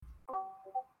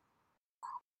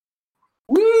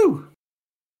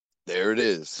There it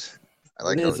is. I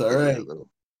like It how is, it all gives right. you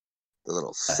the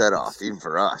little set off, even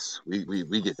for us. We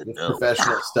get to It's know.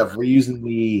 professional stuff. We're using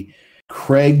the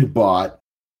Craig bot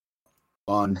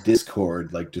on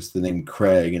Discord, like just the name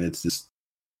Craig, and it's this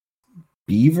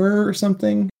beaver or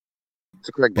something. It's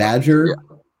a Craig Badger.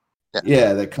 Yeah.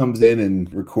 Yeah, that comes in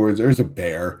and records. There's a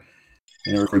bear,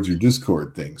 and it records your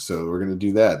Discord thing. So we're gonna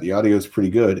do that. The audio is pretty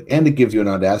good, and it gives you an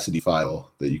Audacity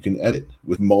file that you can edit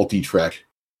with multi-track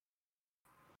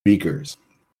speakers.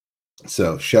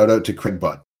 So shout out to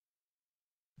Craigbot.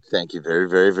 Thank you very,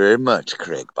 very, very much,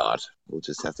 Craigbot. We'll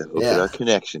just have to hope that our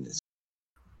connection is.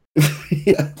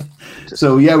 Yeah.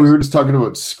 So yeah, we were just talking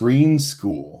about Screen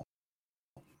School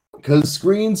because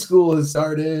Screen School has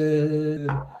started.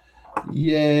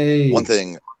 Yay! One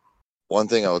thing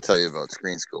I will tell you about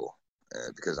Screen School,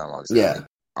 because I'm obviously on the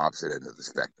opposite end of the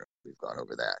spectrum. We've gone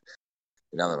over that.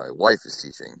 Now that my wife is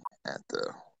teaching at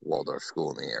the Waldorf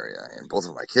school in the area, and both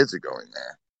of my kids are going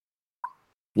there.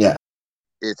 Yeah,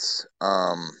 it's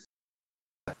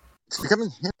becoming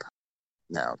hip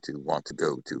now to want to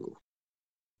go to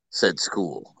said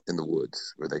school in the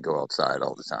woods where they go outside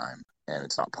all the time, and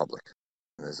it's not public.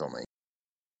 And there's only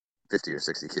 50 or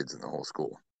 60 kids in the whole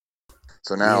school.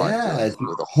 So now I'm dealing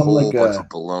with a whole bunch of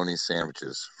bologna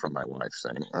sandwiches from my wife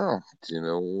saying, "Oh, do you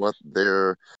know what?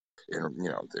 They're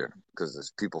because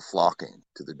there's people flocking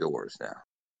to the doors now,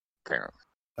 apparently."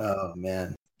 Oh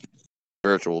man,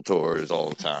 virtual tours all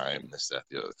the time. This, that,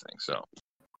 the other thing. So,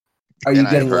 are you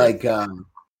getting like? Are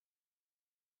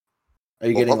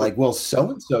you getting like? Well,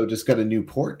 so and so just got a new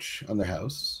porch on their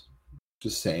house.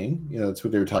 Just saying, that's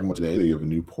what they were talking about today. They have a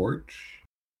new porch.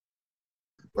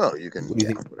 Well, you can. What do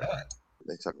you think of that?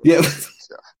 They talk about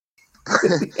stuff.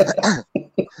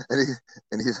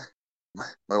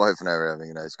 My wife and I were having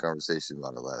a nice conversation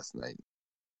about it last night.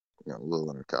 A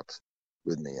little in her cups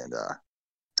with me, and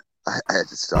I had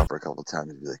to stop her a couple of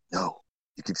times and be like, "No,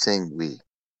 you keep saying we.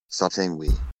 Stop saying we.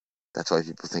 That's why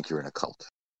people think you're in a cult.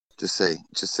 Just say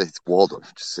it's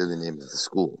Waldorf. Just say the name of the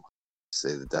school.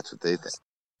 Say that that's what they think.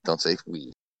 Don't say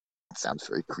we. It sounds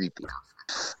very creepy,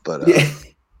 but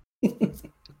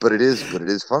But it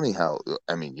is funny how,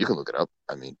 you can look it up.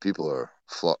 People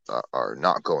are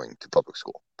not going to public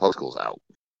school. Public school's out.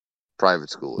 Private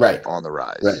school is on the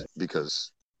rise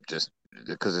because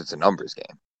it's a numbers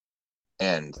game.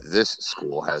 And this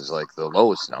school has like the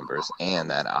lowest numbers and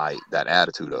that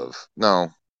attitude of, no,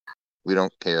 we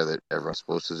don't care that everyone's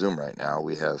supposed to Zoom right now.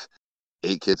 We have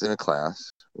 8 kids in a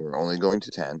class. We're only going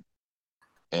to 10.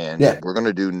 And we're going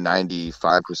to do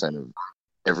 95% of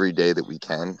every day that we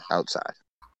can outside.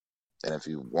 And if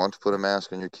you want to put a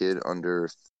mask on your kid under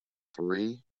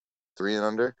 3 and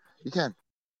under, you can.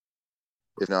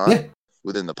 If not,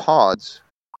 within the pods,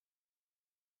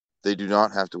 they do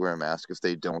not have to wear a mask if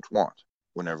they don't want.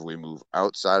 Whenever we move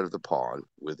outside of the pod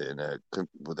within a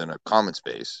common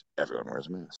space, everyone wears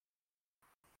a mask.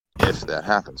 If that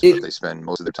happens, but they spend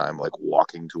most of their time like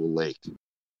walking to a lake,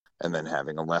 and then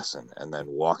having a lesson, and then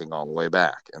walking all the way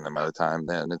back, and then by the time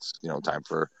then it's time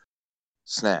for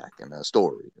snack and a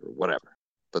story or whatever.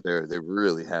 But they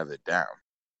really have it down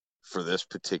for this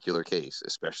particular case,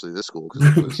 especially this school,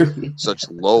 because it was such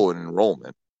low in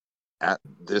enrollment at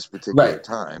this particular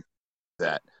time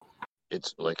that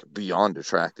it's like beyond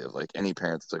attractive. Like any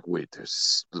parent that's like, wait,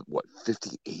 there's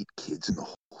 58 kids in the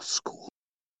whole school.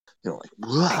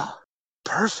 Wow,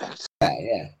 perfect.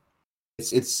 Yeah.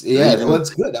 It's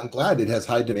good. I'm glad it has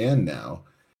high demand now,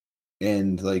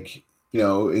 and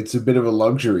it's a bit of a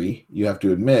luxury, you have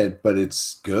to admit, but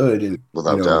it's good. And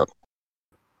without doubt.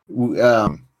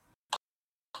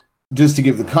 Just to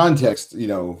give the context,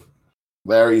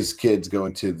 Larry's kids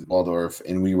going to Waldorf,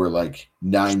 and we were like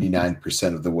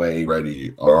 99% of the way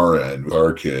ready on our end with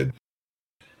our kid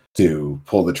to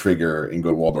pull the trigger and go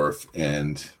to Waldorf,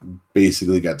 and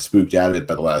basically got spooked out of it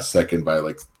by the last second by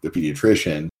like the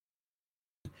pediatrician,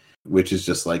 which is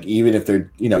just like, even if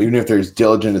they're as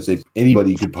diligent as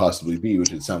anybody could possibly be,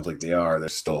 which it sounds like they are, they're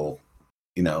still,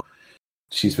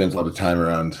 she spends a lot of time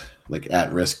around like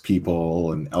at-risk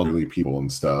people and elderly people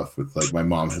and stuff. With like, my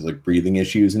mom has like breathing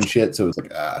issues and shit, so it's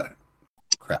like,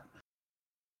 crap.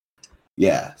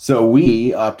 Yeah, so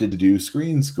we opted to do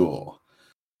Screen School.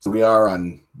 So we are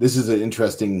on. This is an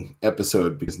interesting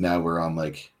episode because now we're on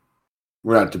like,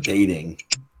 we're not debating,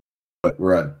 but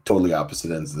we're on totally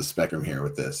opposite ends of the spectrum here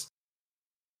with this.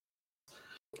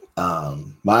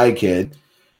 My kid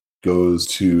goes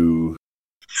to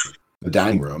the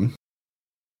dining room,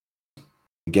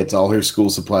 gets all her school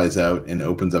supplies out, and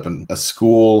opens up a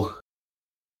school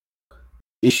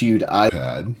issued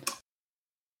iPad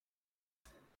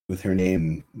with her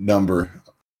name, number,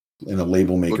 and a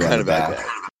label maker on the back.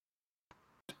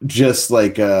 just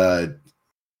like I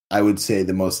would say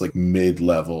the most like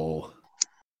mid-level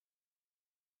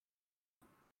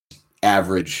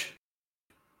average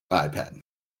iPad.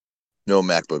 No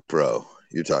MacBook Pro.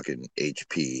 You're talking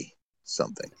HP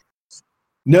something.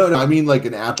 No, I mean like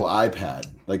an Apple iPad,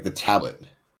 like the tablet.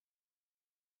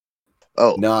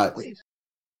 Oh, Not wait.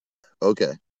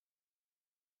 Okay.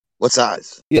 What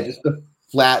size? yeah, just a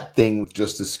flat thing with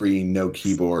just a screen, no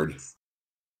keyboard.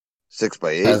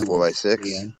 6x8, Has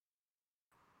 4x6.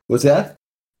 What's that?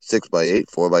 6x8,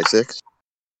 4x6.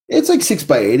 It's like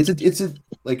 6x8. It's a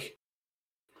like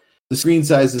the screen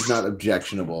size is not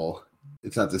objectionable.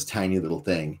 It's not this tiny little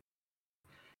thing.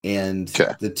 And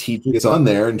Okay. the teacher is on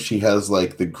there and she has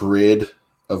like the grid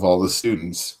of all the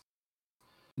students.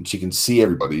 And she can see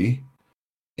everybody.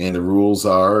 And the rules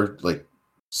are like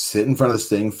sit in front of this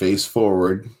thing, face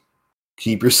forward,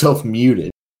 keep yourself muted,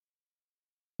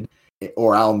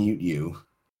 or I'll mute you.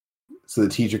 So the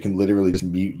teacher can literally just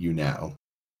mute you now.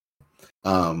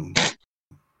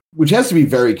 Which has to be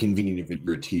very convenient if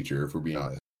you're a teacher, if we're being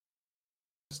honest.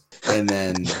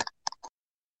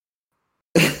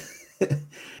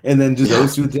 And then just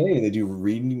goes through the day and they do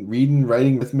reading,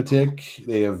 writing, arithmetic.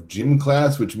 They have gym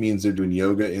class, which means they're doing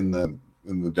yoga in the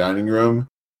dining room.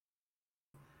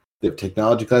 They have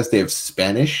technology class. They have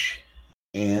Spanish,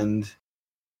 and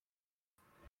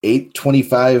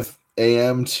 8:25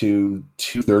 a.m. to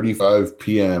 2:35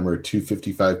 p.m. or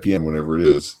 2:55 p.m. whatever it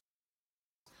is.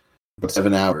 About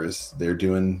 7 hours. They're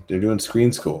doing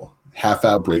screen school.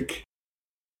 Half-hour break.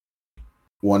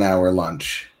 1 hour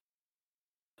lunch.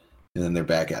 And then they're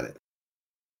back at it.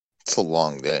 It's a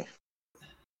long day.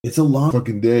 It's a long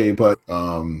fucking day, but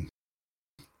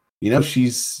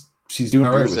she's doing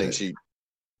all right with it.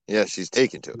 She's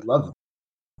taken to it. Love it.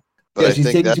 But I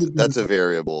think that's a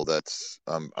variable that's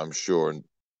I'm sure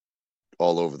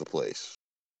all over the place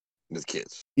with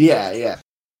kids. Yeah.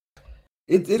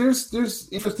 There's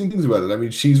interesting things about it. I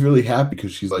mean, she's really happy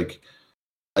because she's like,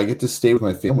 I get to stay with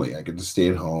my family. I get to stay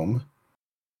at home,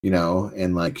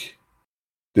 and like,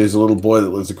 there's a little boy that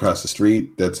lives across the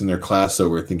street that's in their class, so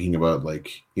we're thinking about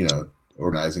like,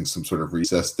 organizing some sort of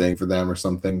recess thing for them or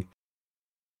something.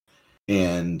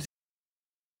 And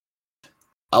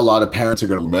a lot of parents are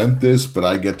going to lament this, but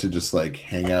I get to just like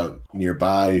hang out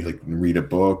nearby, like read a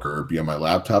book or be on my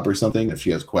laptop or something if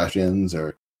she has questions.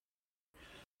 Or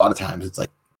a lot of times it's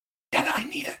like, Dad, I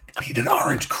need an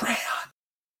orange crayon,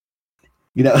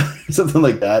 something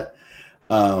like that.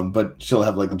 But she'll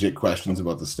have like legit questions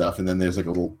about the stuff. And then there's like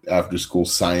a little after school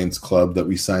science club that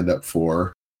we signed up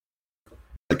for,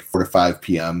 like 4 to 5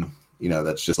 p.m.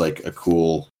 That's just like a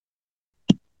cool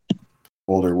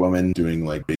older woman doing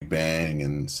like Big Bang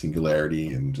and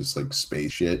Singularity and just like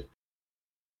space shit.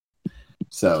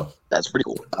 So that's pretty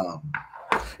cool.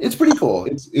 It's pretty cool.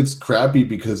 It's crappy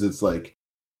because it's like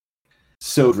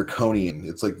so draconian.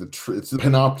 It's like it's the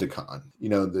panopticon.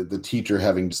 The teacher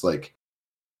having just like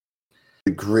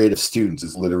the grid of students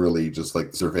is literally just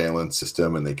like the surveillance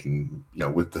system, and they can,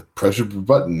 with the pressure of a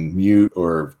button, mute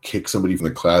or kick somebody from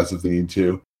the class if they need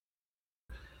to.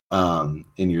 And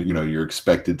you're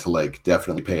expected to like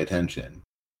definitely pay attention.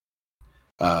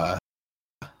 But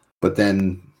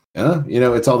then,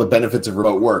 it's all the benefits of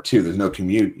remote work too. There's no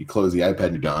commute. You close the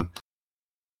iPad, you're done.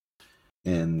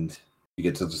 And you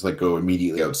get to just like go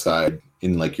immediately outside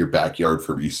in like your backyard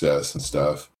for recess and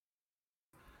stuff.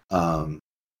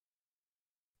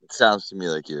 It sounds to me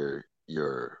like you're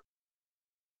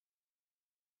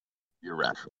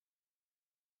rational.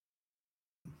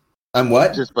 I'm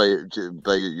what? Just by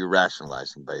you're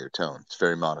rationalizing by your tone. It's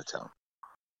very monotone.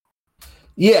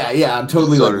 Yeah. I'm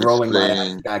totally like rolling my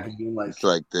eyes back and being like, it's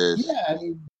like this. Yeah, I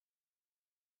mean,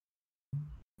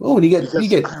 well, when you get,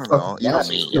 I don't know. You know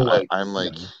me. Like, I'm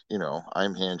like,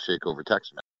 I'm handshake over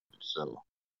text message. So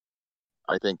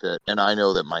I think that, and I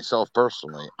know that myself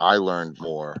personally, I learned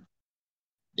more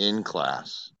in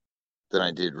class than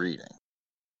I did reading.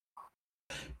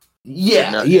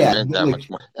 Yeah. That much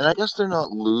more. And I guess they're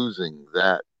not losing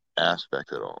that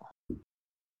aspect at all.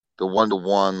 The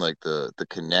one-to-one, like the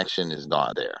connection is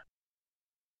not there.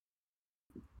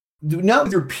 Not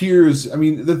with your peers. I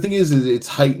mean, the thing is it's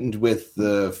heightened with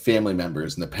the family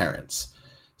members and the parents.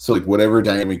 So like whatever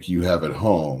dynamic you have at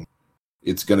home,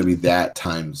 it's going to be that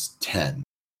times 10.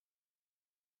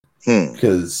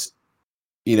 Because,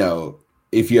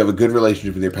 if you have a good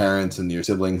relationship with your parents and your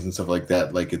siblings and stuff like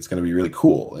that, like it's going to be really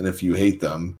cool. And if you hate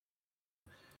them,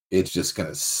 it's just going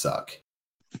to suck.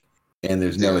 And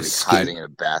there's no escape. Hiding in a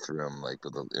bathroom, like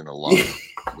in a locked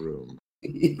room.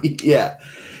 Yeah.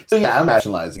 So yeah, I'm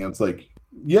rationalizing. It's like,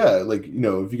 yeah, like,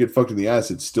 if you get fucked in the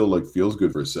ass, it still like feels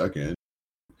good for a second.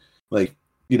 Like,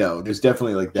 there's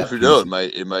definitely like that If you know,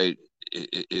 piece.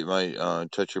 it might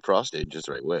touch your prostate just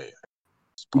the right way.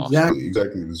 It's possible.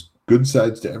 Exactly. There's good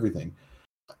sides to everything.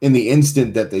 In the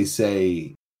instant that they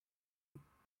say,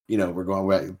 we're going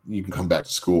back, you can come back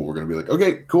to school, we're going to be like,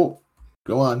 okay, cool,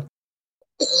 go on.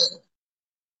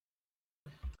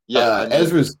 Yeah,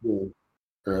 Ezra's school,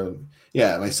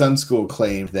 my son's school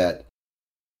claimed that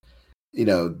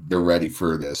they're ready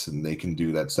for this and they can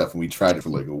do that stuff. And we tried it for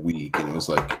like a week, and it was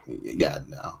like, yeah,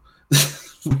 no.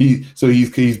 So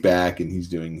he's back and he's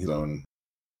doing his own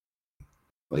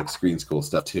like screen school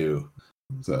stuff too.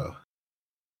 So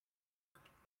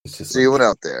it's just. So you went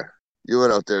out there. You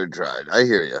went out there and tried. I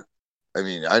hear you. I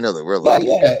mean, I know that we're lucky.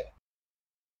 Yeah.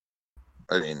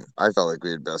 I mean, I felt like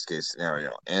we had best case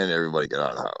scenario, and everybody get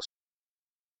out of the house.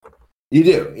 You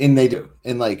do, and they do,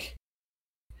 and like,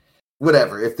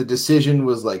 whatever. If the decision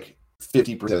was like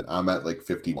 50%, I'm at like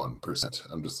 51%.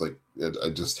 I'm just like, I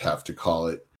just have to call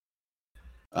it.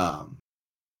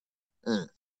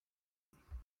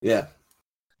 Yeah.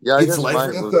 Yeah, I it's guess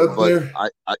life but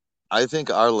I think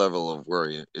our level of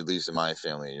worry, at least in my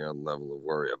family, your level of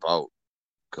worry about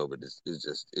COVID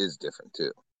is different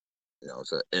too.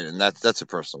 So and that's a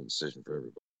personal decision for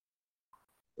everybody.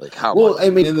 Like how well, much I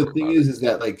mean, and the thing is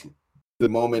that like the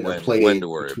moment when to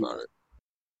worry about it.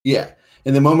 Yeah.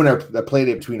 And the moment our play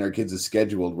date between our kids is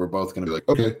scheduled, we're both going to be like,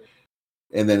 okay.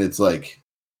 And then it's like,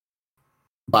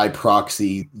 by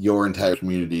proxy, your entire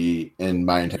community and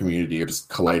my entire community are just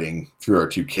colliding through our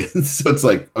two kids. So it's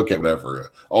like, okay,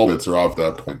 whatever. All bets are off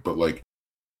that point. But like,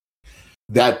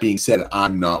 that being said,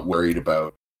 I'm not worried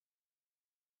about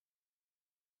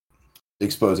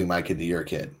exposing my kid to your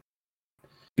kid.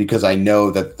 Because I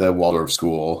know that the Waldorf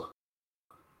school,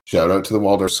 shout out to the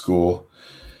Waldorf school,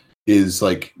 is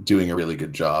like doing a really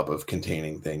good job of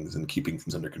containing things and keeping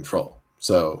things under control.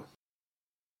 So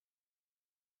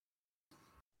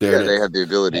they have the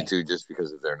ability to, just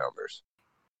because of their numbers.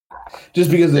 Just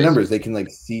because of the numbers, they can like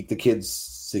seat the kids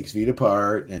 6 feet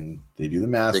apart, and they do the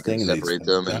math thing. They can separate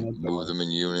them and move them in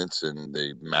units, and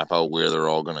they map out where they're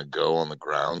all going to go on the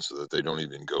ground so that they don't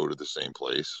even go to the same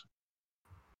place.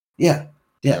 Yeah.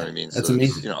 You know what I mean? That's so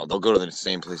amazing. They'll go to the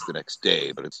same place the next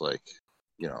day, but it's like,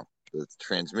 the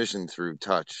transmission through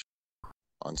touch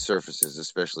on surfaces,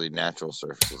 especially natural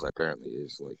surfaces, apparently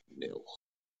is like nil.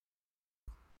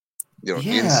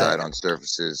 Inside on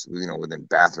surfaces, within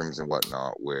bathrooms and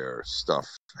whatnot, where stuff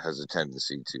has a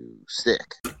tendency to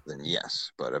stick, then yes.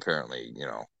 But apparently,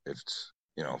 if it's,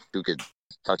 two kids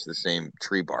touch the same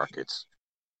tree bark, it's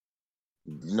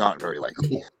not very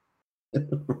likely.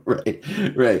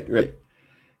 Right.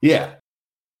 Yeah.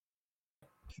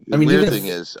 The weird thing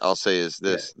is, I'll say is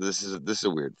this. Yeah. This is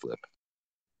a weird flip,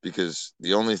 because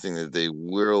the only thing that they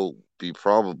will be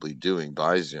probably doing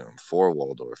by Zoom for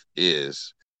Waldorf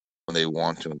is when they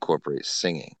want to incorporate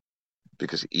singing,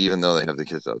 because even though they have the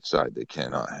kids outside, they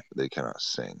cannot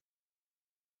sing.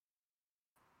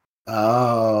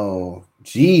 Oh,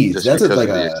 geez, just that's because like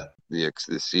of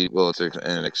the seat. Well, it's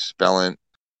an expellant.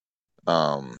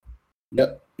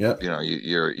 Yep.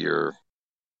 You're.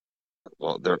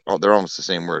 Well, they're almost the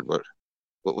same word, but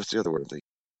what's the other word?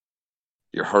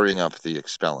 You're hurrying up the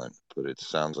expellant, but it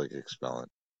sounds like expellant.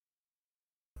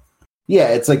 Yeah,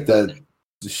 it's like the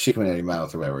shit coming out of your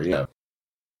mouth or whatever.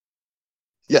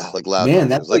 Yeah, like loud. Man,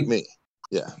 that's like me.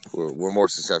 Yeah, we're more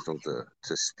susceptible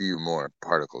to spew more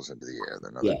particles into the air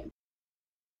than others. Yeah.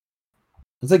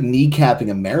 It's like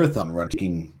kneecapping a marathon run,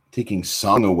 taking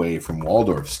song away from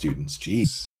Waldorf students.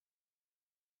 Jeez.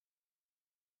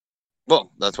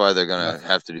 Well, that's why they're gonna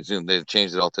have to do Zoom. They've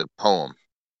changed it all to poem,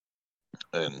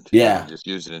 and just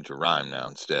use it into rhyme now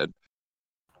instead,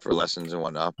 for lessons and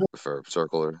whatnot, for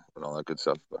circular and all that good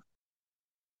stuff.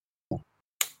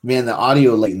 Man, the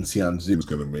audio latency on Zoom is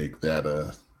gonna make that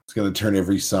it's gonna turn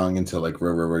every song into like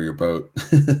 "Row, Row, Row Your Boat,"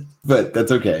 but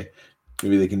that's okay.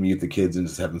 Maybe they can mute the kids and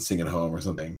just have them sing at home or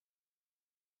something.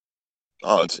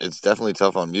 Oh, it's definitely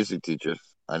tough on music teachers.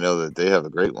 I know that they have a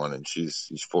great one, and she's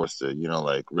forced to,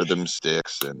 like rhythm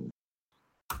sticks, and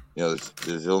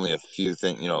there's only a few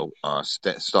things,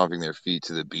 stomping their feet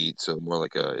to the beat, so more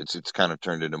like it's kind of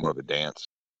turned into more of a dance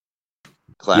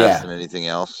class than anything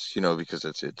else, because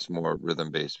it's more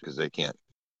rhythm based, because they can't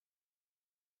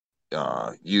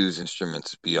use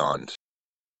instruments beyond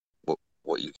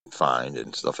what you can find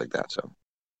and stuff like that. So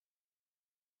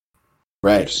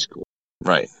right.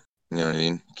 You know what I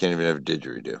mean? Can't even have a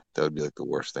didgeridoo. That would be like the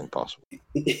worst thing possible.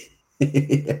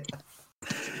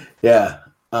 Yeah.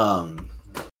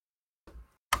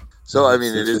 So I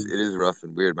mean, it is rough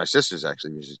and weird. My sister's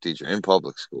actually a music teacher in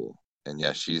public school, and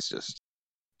yeah, she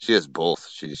has both.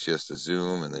 She has to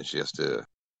Zoom, and then she has to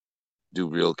do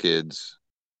real kids.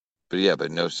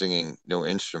 but no singing, no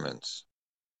instruments.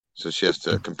 So she has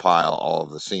to compile all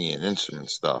of the singing and instrument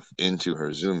stuff into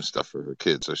her Zoom stuff for her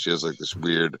kids. So she has like this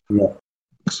weird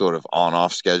sort of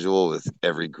on-off schedule with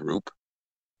every group.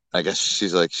 I guess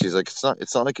she's like, it's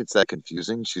not like it's that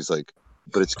confusing. She's like,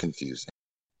 but it's confusing.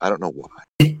 I don't know why.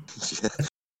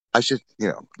 I should,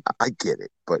 I get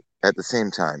it, but at the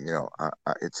same time,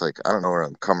 it's like I don't know where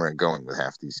I'm coming and going with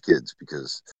half these kids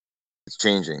because it's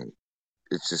changing.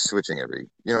 It's just switching every,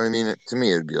 you know what I mean? To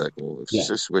me, it'd be like, well, if it's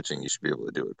just switching, you should be able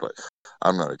to do it. But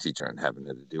I'm not a teacher and haven't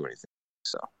had to do anything,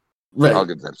 so I'll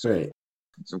give them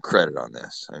some credit on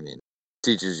this. I mean,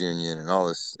 teachers union and all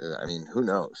this. I mean, who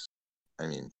knows? I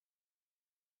mean,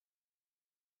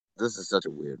 this is such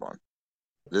a weird one.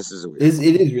 This is a weird.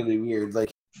 It is really weird.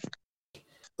 Like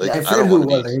I don't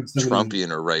want to be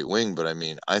Trumpian or right wing, but I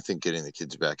mean, I think getting the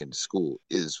kids back into school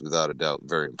is without a doubt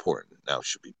very important. Now,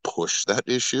 should we push that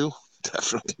issue?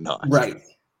 Definitely not. Right.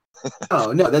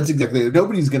 No, that's exactly it.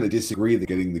 Nobody's going to disagree that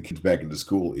getting the kids back into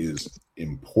school is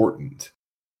important.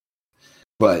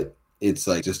 But it's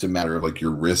like just a matter of like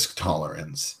your risk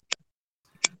tolerance.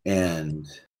 And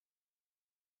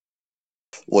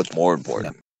what's more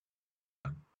important?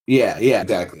 Yeah,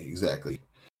 exactly.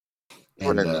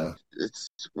 And, it's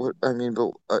what I mean,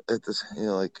 but at this,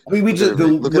 like we just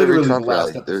look at every Trump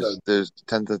rally. There's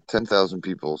 10,000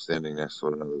 people standing next to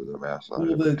one another with their masks on.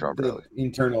 The Trump rally.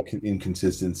 Internal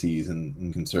inconsistencies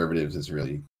and conservatives is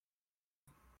really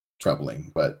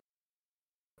troubling. But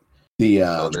the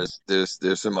there's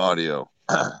some audio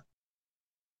that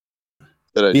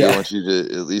I do want you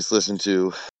to at least listen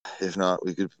to. If not,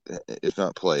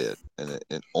 play it,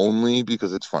 and only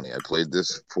because it's funny. I played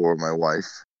this for my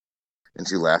wife. And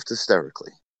she laughed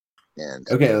hysterically. And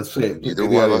okay, let's play it. Neither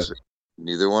one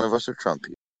of us are Trump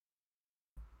people.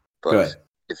 But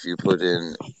if you put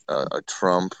in a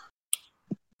Trump,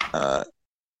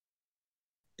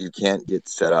 you can't get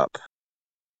set up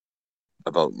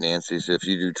about Nancy. So if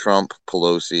you do Trump,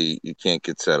 Pelosi, you can't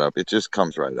get set up. It just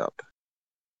comes right up.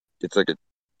 It's like a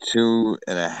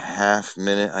 2.5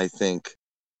 minute, I think.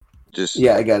 Just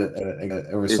I got it.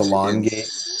 Over Salon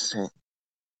Gate.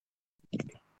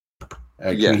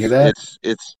 Can you hear that?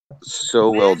 It's so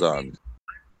well done.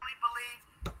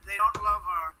 They don't love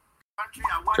our country.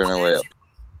 Turn it way up. You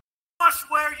must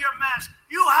wear your mask.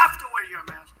 You have to wear your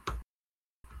mask.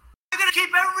 We're going to keep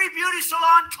every beauty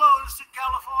salon closed in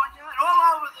California and all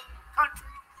over the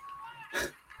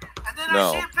country. And then I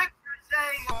see a picture and say...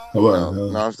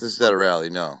 No, this is at a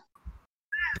rally, no.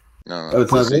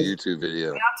 This is a YouTube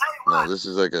video. No, this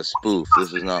is like a spoof.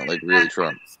 This is not like really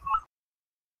Trump.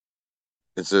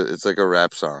 It's like a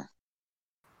rap song.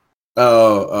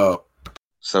 Oh.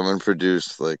 Someone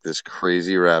produced like this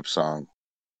crazy rap song.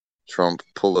 Trump,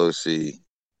 Pelosi,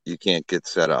 you can't get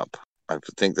set up. I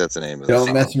think that's the name of the song.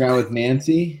 Don't mess around with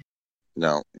Nancy?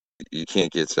 No, you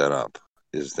can't get set up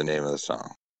is the name of the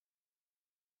song.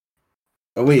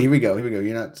 Oh, wait, here we go.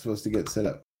 You're not supposed to get set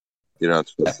up. You're not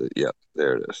supposed to. Yep,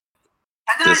 there it is.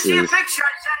 And then I see a picture.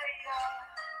 I say,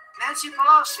 Nancy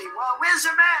Pelosi, well, where's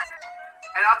her mask?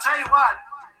 And I'll tell you what,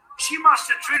 she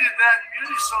must have treated that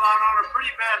beauty salon owner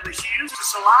pretty badly. She used the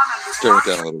salon and the turn it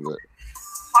down a little bit.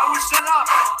 I was set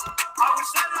up.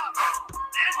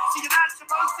 Nancy, you're not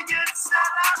supposed to get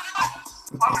set up.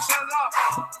 I was set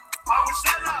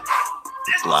up.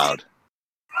 It's loud.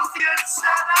 Supposed to get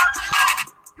set up.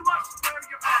 You must wear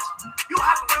your mask. You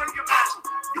have to wear your mask.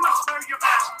 You must wear your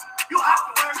mask. You have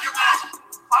to wear your mask.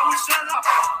 I was set up.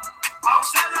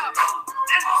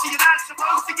 Nancy, you're not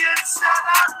supposed to get set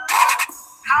up.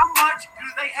 How much do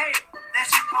they hate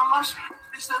Nancy Pelosi?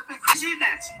 It's the big crazy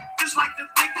Nancy. Just like the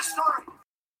biggest story.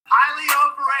 Highly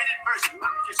overrated person.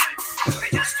 Let me just say,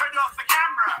 they just turned off the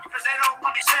camera because they don't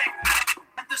want to say.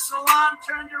 And the salon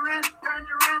turned her in.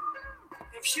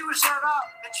 If she was set up,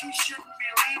 then she shouldn't be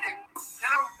leading. You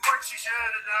know what she should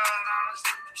have done,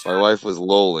 honestly. My wife was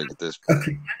lolling at this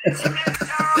point.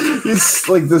 It's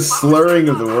like the slurring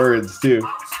of the words, too.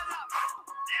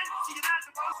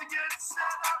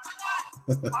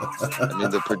 I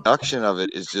mean, the production of it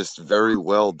is just very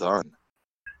well done.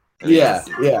 Yeah.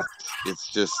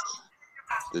 It's just,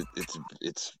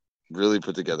 it's really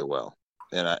put together well,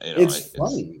 and it's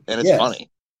funny, and it's funny.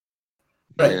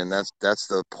 Right. And that's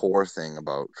the poor thing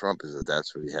about Trump is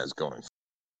that's what he has going.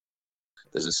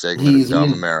 There's a segment of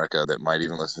Dumb America that might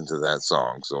even listen to that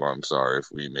song, so I'm sorry if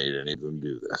we made any of them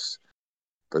do this.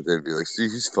 But they'd be like, see,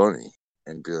 he's funny.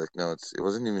 And be like, no, it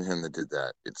wasn't even him that did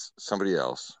that. It's somebody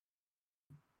else.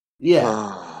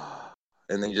 Yeah.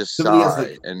 And they just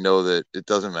sigh and know that it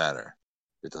doesn't matter.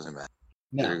 It doesn't matter.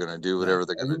 No. They're going to do whatever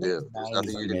they're going to do. There's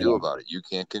nothing you can do about it. You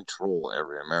can't control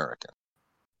every American.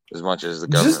 as much as the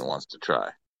government wants to try.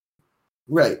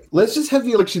 Right. Let's just have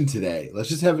the election today. Let's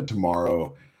just have it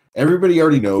tomorrow. Everybody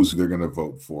already knows who they're going to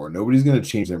vote for. Nobody's going to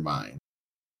change their mind.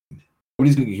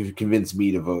 Nobody's going to convince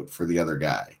me to vote for the other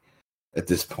guy at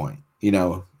this point. You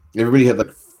know, everybody had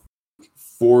like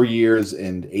 4 years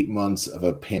and 8 months of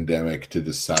a pandemic to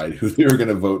decide who they were going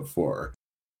to vote for.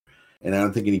 And I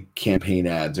don't think any campaign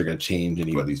ads are going to change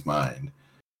anybody's mind.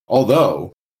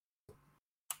 Although,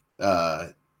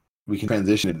 we can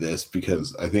transition to this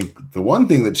because I think the one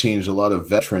thing that changed a lot of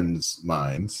veterans'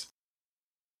 minds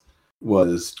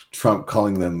was Trump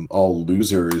calling them all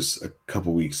losers a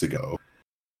couple weeks ago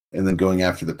and then going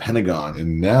after the Pentagon.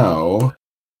 And now,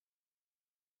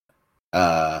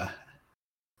 as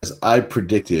I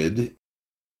predicted,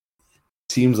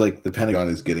 seems like the Pentagon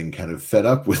is getting kind of fed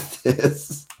up with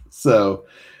this. So,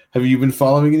 have you been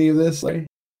following any of this, Larry?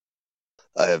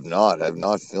 I have not.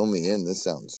 Fill me in. This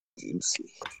sounds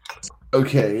juicy.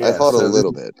 Okay, yeah. I thought a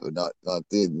little bit, but not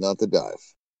the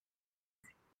dive.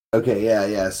 Okay,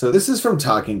 yeah. So this is from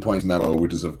Talking Points Memo,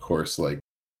 which is of course it's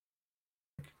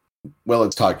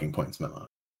Talking Points Memo.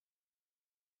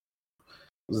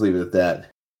 Let's leave it at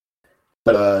that.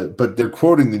 But they're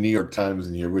quoting the New York Times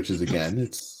in here, which is again,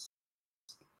 it's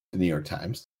the New York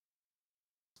Times.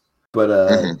 But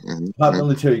top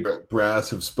military brass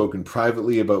have spoken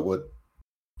privately about what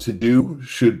to do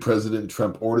should President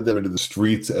Trump order them into the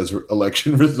streets as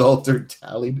election results are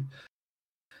tallied.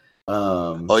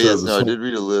 I did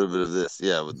read a little bit of this.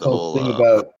 Yeah, with the whole thing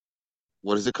about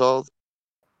what is it called?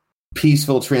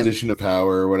 Peaceful transition of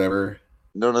power or whatever.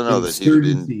 No.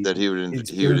 That he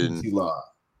would law.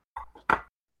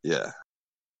 Yeah.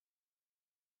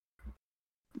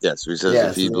 Yes, he says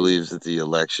if he believes that the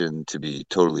election to be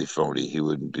totally phony, he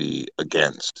wouldn't be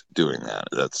against doing that.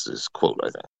 That's his quote,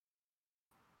 I think.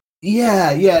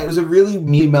 Yeah. It was a really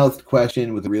mealy-mouthed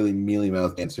question with a really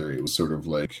mealy-mouthed answer. It was sort of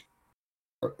like,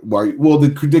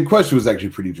 the question was actually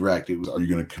pretty direct. It was, are you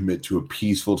going to commit to a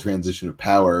peaceful transition of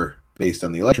power based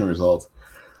on the election results?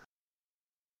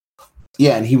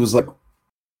 Yeah, and he was like,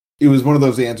 it was one of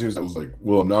those answers that was like,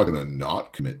 well, I'm not going to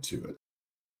not commit to it.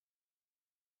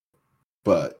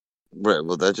 But right,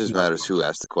 well, that just matters who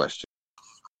asked the question.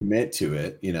 Commit to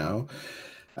it, you know.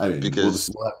 I mean, because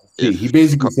we'll have to see. He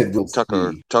basically said, "We'll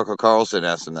Tucker see." Tucker Carlson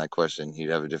asked him that question, he'd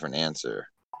have a different answer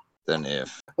than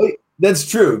if. That's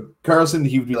true. Carlson,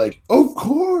 he would be like, "Of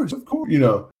course, you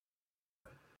know."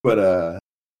 But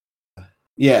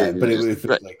yeah, but if it was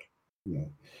like, you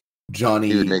know, Johnny,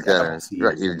 he would make that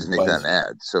right. He would just make that an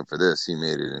ad. So for this, he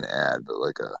made it an ad, but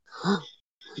like a.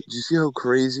 Do you see how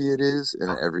crazy it is?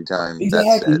 And every time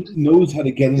that's said, he knows how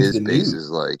to get into his the base news. is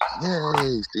like,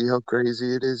 "Yay! See how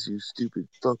crazy it is, you stupid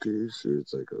fuckers!" So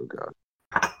it's like, oh god.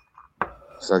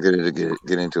 Let's not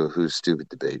get into a who's stupid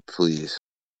debate, please.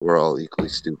 We're all equally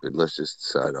stupid. Let's just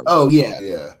decide on. Oh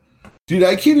yeah, dude,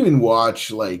 I can't even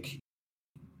watch like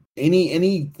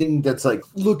anything that's like,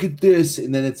 look at this,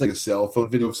 and then it's like a cell phone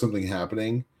video of something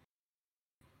happening.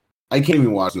 I can't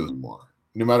even watch those anymore,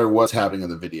 no matter what's happening on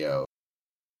the video.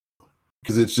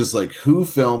 Because it's just like, who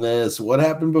filmed this? What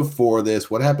happened before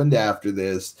this? What happened after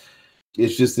this?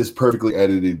 It's just this perfectly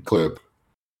edited clip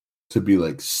to be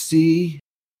like, see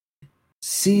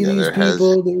these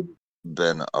people. There's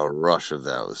been a rush of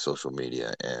that with social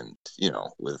media, and you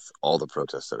know, with all the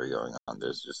protests that are going on,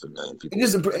 there's just a million people. It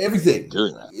is everything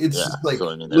doing that. It's just like, so,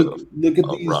 I mean, look at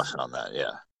a rush on that.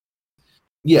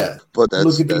 Yeah, but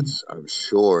that's I'm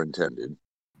sure intended.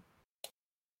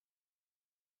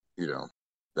 You know.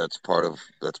 That's part of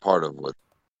what's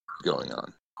going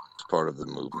on. It's part of the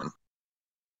movement.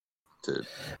 And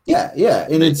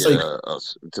it's like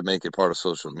to make it part of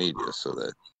social media, so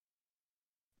that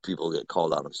people get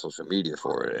called out on social media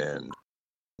for it, and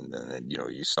then you know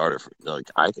you start it. Like,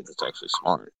 I think it's actually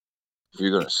smart. If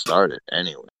you're going to start it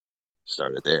anyway,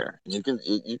 start it there, and you can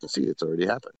see it's already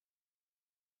happened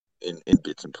in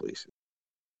bits and pieces.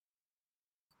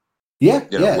 Yeah,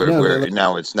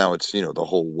 now it's you know, the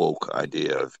whole woke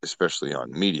idea of, especially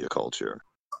on media culture,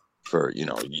 for, you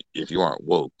know, if you aren't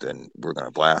woke, then we're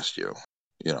gonna blast you.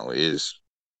 You know, is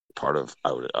part of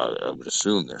I would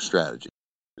assume their strategy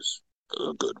is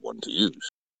a good one to use.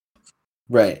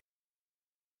 Right.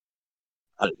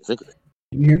 I didn't think of it.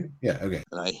 Yeah. Okay.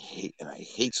 And I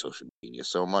hate social media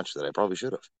so much that I probably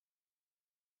should have.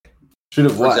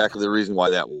 For exactly the reason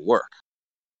why that will work.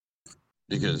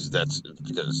 Because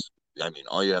I mean,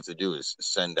 all you have to do is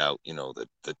send out, you know, the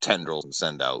tendrils, and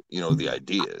send out, you know, the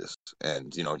ideas,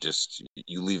 and, you know, just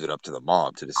you leave it up to the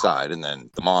mob to decide, and then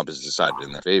the mob has decided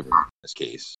in their favor in this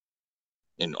case,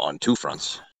 on two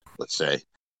fronts, let's say,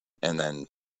 and then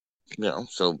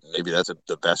So maybe that's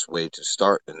the best way to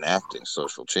start enacting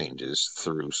social changes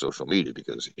through social media,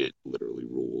 because it literally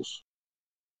rules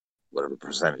whatever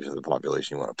percentage of the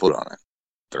population you want to put on it.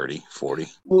 30, 40.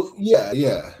 Well,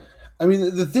 yeah. I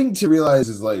mean, the thing to realize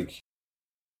is like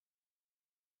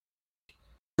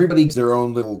everybody gets their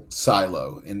own little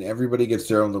silo and everybody gets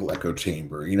their own little echo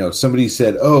chamber. Somebody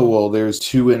said, oh, well, there's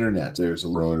two internets. There's a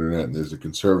liberal internet and there's a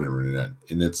conservative internet.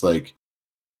 And it's like,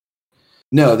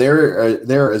 no,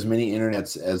 there are as many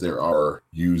internets as there are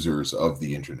users of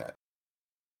the internet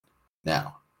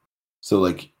now. So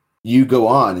like you go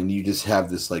on and you just have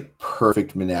this like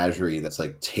perfect menagerie that's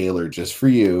like tailored just for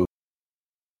you.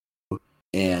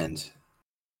 And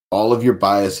all of your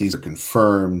biases are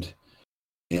confirmed.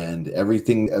 And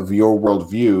everything of your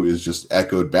worldview is just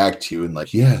echoed back to you and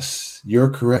like, yes, you're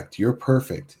correct. You're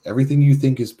perfect. Everything you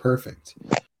think is perfect.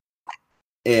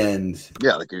 And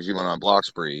yeah, like if you went on Block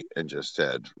Spree and just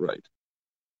said, right.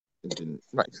 You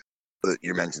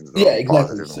mentioned the exactly.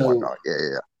 positive and whatnot.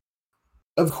 Yeah.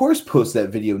 Of course, post that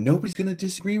video. Nobody's going to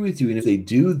disagree with you. And if they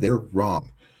do, they're wrong.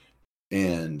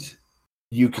 And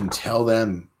you can tell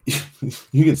them,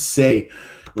 you can say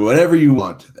whatever you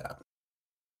want to them.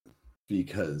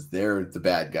 Because they're the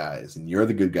bad guys and you're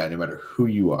the good guy no matter who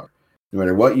you are, no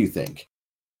matter what you think.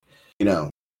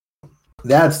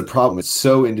 That's the problem. It's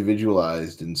so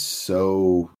individualized and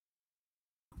so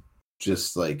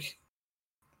just like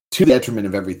to the detriment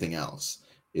of everything else.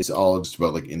 It's all just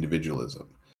about like individualism.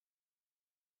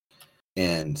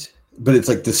 But it's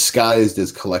like disguised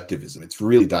as collectivism. It's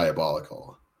really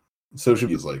diabolical. Social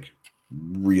media is like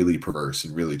really perverse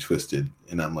and really twisted.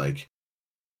 And I'm like,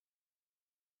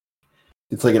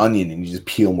 it's like an onion and you just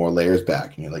peel more layers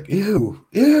back and you're like, ew,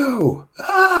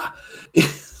 ah.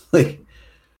 Like,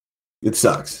 it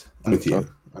sucks. I'm with you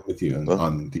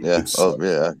on the. Yeah. Oh,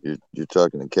 yeah. You're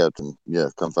talking to Captain. Yeah,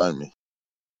 come find me.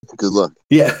 Good luck.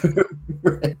 Yeah.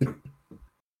 Right.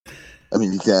 I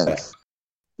mean, you can.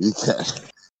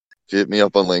 Hit me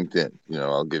up on LinkedIn.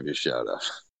 I'll give you a shout out.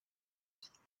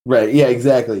 Right. Yeah,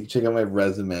 exactly. Check out my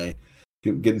resume.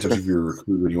 Get in touch with your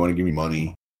recruiter. You want to give me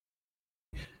money.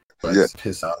 Yeah.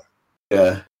 Piss off.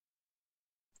 Yeah.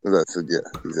 That's it. Yeah,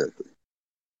 exactly.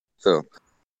 So,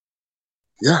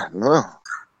 yeah, no.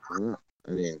 I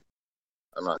mean,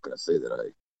 I'm not going to say that I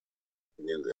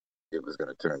knew that it was going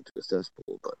to turn to a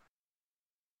cesspool, but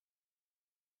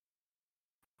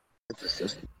it's a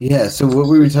cesspool. Yeah, so what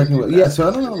we were talking about. Yeah, so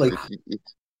I don't know, like.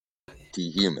 It's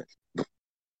dehuman.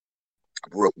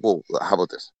 Well, how about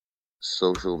this?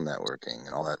 Social networking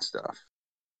and all that stuff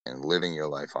and living your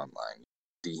life online.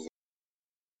 Dehuman.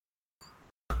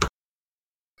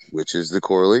 Which is the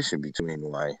correlation between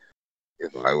why,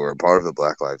 if I were a part of the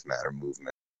Black Lives Matter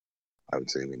movement, I would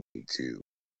say we need to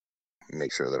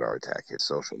make sure that our attack hits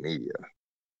social media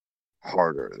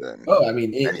harder than. Oh, I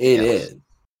mean, it is.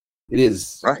 It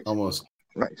is right. Almost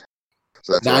right.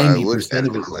 So that's 90% why I would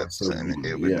edit the clips, and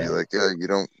it would be like, yeah, you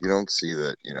don't see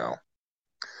that,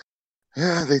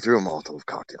 yeah, they threw a Molotov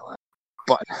cocktail at him.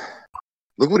 But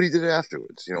look what he did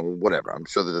afterwards. Whatever. I'm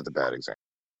sure that's a bad example.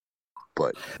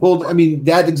 But I mean,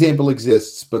 that example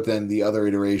exists, but then the other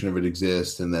iteration of it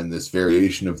exists, and then this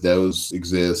variation of those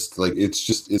exists. Like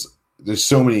there's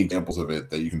so many examples of it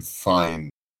that you can find.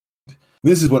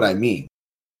 This is what I mean.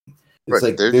 It's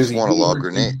like they just want to lob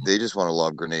grenades. They just want to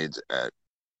lob grenades at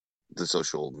the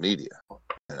social media,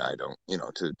 and I don't,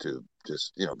 to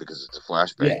just, because it's a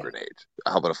flashbang grenade.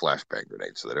 How about a flashbang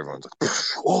grenade so that everyone's like,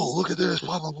 oh, look at this,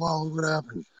 blah blah blah, look what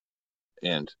happened,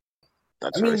 and.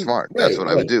 That's very smart. That's what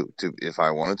I would do. If I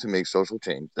wanted to make social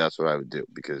change, that's what I would do,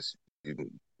 because you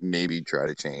can maybe try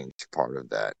to change part of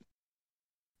that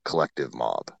collective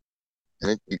mob.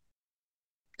 And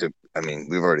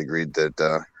we've already agreed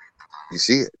that you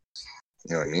see it.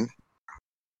 You know what I mean?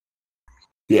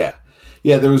 Yeah.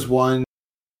 Yeah, there was one,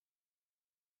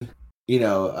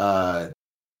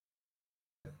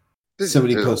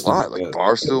 somebody posted a lot. Like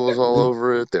Barstool was all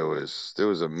over it. There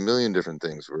was a million different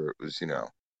things where it was,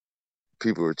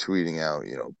 people were tweeting out,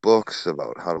 books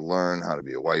about how to learn how to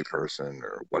be a white person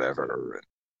or whatever,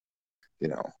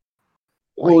 and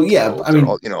well, yeah, I mean,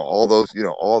 all those,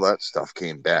 all that stuff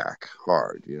came back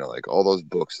hard. Like all those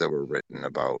books that were written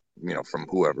about, from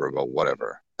whoever about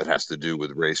whatever that has to do with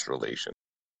race relations.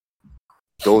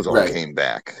 Those all came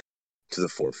back to the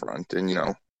forefront, and you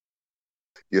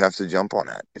have to jump on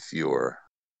that if you're,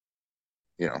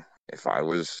 if I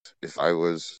was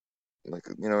like,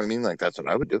 what I mean, like that's what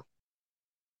I would do.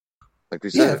 Like we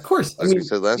said, yeah, of course. Like we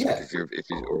said last week, if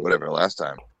you or whatever last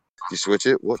time, if you switch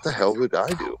it, what the hell would I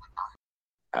do?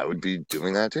 I would be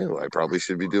doing that too. I probably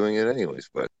should be doing it anyways,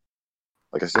 but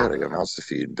like I said, I got mouths to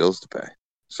feed, bills to pay.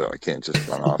 so I can't just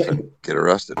run off and get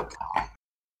arrested.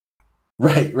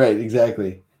 Right,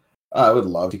 exactly. I would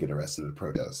love to get arrested at a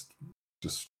protest,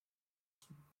 just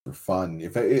for fun.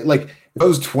 If I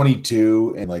was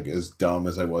 22 and like as dumb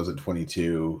as I was at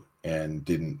 22 and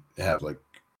didn't have like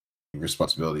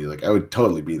responsibility, like I would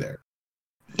totally be there.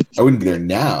 I wouldn't be there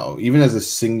now, even as a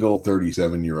single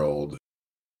 37-year-old.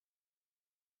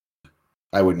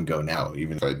 I wouldn't go now,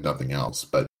 even if I had nothing else.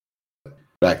 But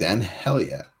back then, hell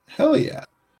yeah.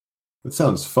 It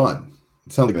sounds fun.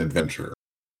 It sounds like an adventure.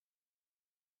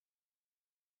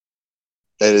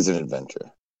 It is an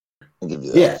adventure. I'll give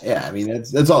you that. Yeah. I mean,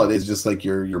 that's all it is. Just like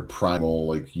your primal,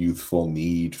 like youthful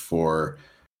need for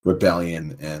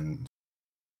rebellion and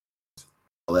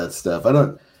all that stuff. I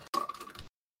don't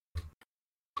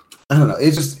know.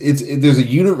 It's there's a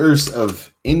universe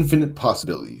of infinite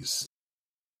possibilities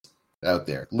out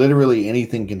there. Literally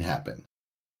anything can happen.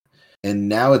 And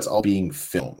now it's all being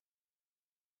filmed.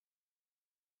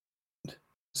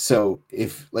 So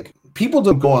if like people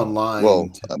don't go online. Well,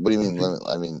 what do you mean limit?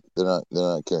 I mean, they're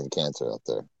not curing cancer out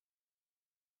there.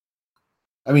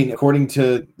 I mean, according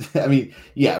to,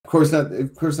 yeah, of course not.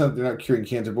 Of course not. They're not curing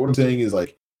cancer. But what I'm saying is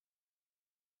like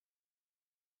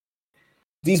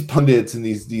these pundits and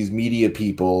these media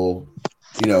people.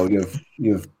 You know,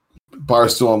 you have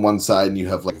Barstool on one side and you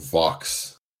have like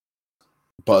Vox,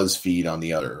 BuzzFeed on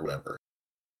the other, or whatever.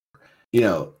 You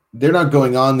know, they're not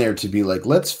going on there to be like,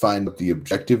 let's find out the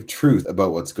objective truth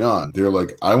about what's going on. They're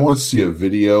like, I want to see a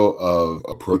video of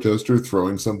a protester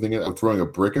throwing a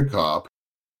brick at a cop,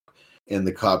 and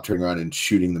the cop turning around and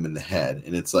shooting them in the head.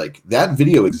 And it's like, that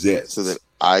video exists. So that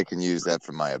I can use that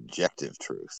for my objective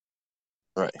truth.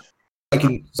 Right. I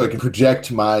can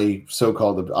project my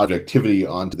so-called objectivity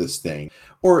onto this thing.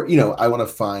 Or, you know, I want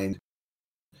to find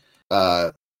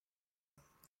a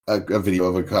video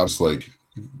of a cop's like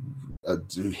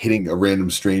hitting a random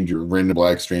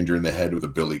black stranger in the head with a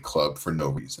billy club for no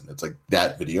reason. It's like,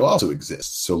 that video also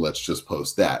exists. So let's just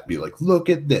post that. Be like, look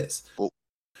at this. Well,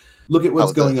 look at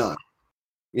what's going on.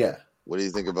 Yeah. What do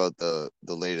you think about the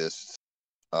latest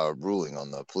ruling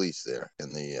on the police there in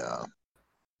the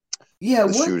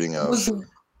shooting of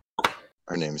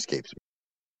her name escapes me.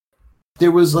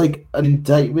 There was like an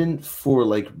indictment for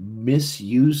like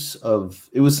misuse of,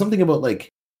 it was something about like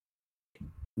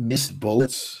missed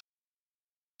bullets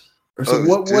or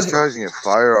something. Discharging a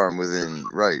firearm within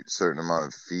certain amount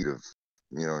of feet of,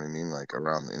 you know what I mean, like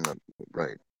around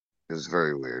right. It was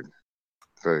very weird.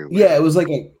 Very weird. Yeah, it was like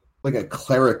a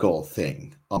clerical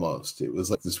thing almost. It was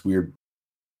like this weird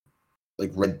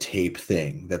like red tape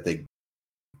thing that they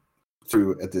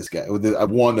threw at this guy,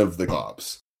 one of the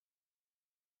cops.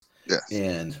 Yes.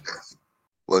 And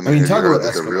well, I mean talk about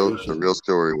the real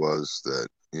story was that,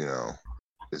 you know,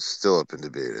 it's still up in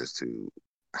debate as to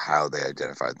how they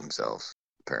identified themselves.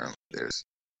 Apparently, there's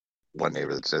one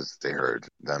neighbor that says that they heard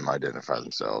them identify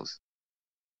themselves,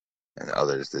 and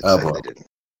others that say they didn't.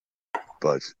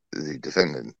 But the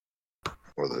defendant,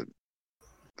 or the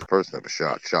person that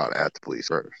was shot at the police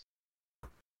first.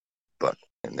 But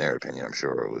in their opinion, I'm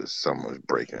sure it was someone was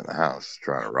breaking in the house,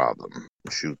 trying to rob them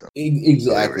and shoot them. Exactly.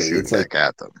 So they were shooting back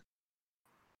at them.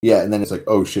 Yeah, and then it's like,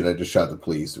 oh shit, I just shot the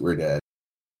police. We're dead.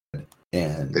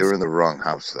 And they were in the wrong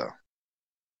house, though.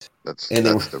 That's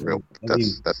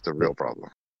the real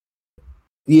problem.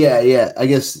 Yeah, I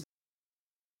guess.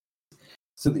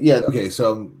 So yeah, okay.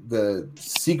 So the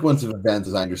sequence of events,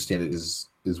 as I understand it, is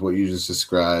what you just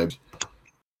described.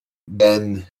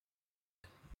 Then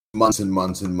months and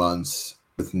months and months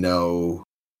with no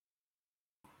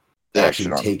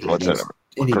action taken against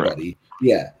anybody.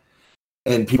 Yeah.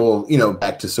 And people, you know,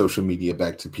 back to social media,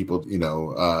 back to people, you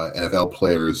know, NFL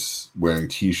players wearing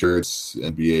T-shirts,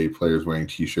 NBA players wearing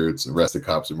T-shirts, arrest the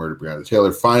cops who murdered Breonna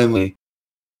Taylor. Finally,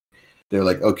 they're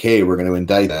like, okay, we're going to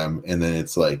indict them. And then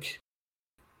it's like,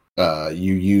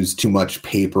 you use too much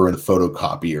paper in the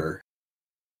photocopier,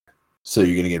 so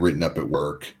you're going to get written up at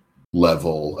work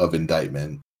level of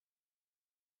indictment.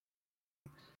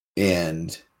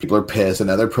 And people are pissed, and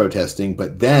now they're protesting,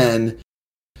 but then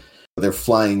they're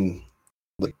flying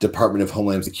like Department of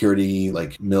Homeland Security,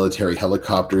 like military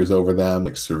helicopters over them,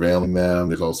 like surveilling them.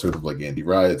 There's all sorts of like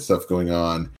anti-riot stuff going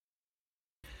on.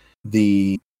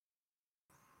 The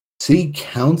city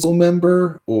council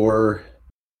member or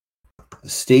a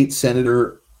state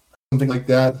senator, something like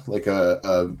that, like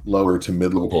a lower to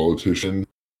mid-level politician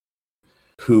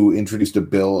who introduced a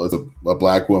bill, as a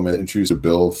black woman introduced a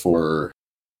bill for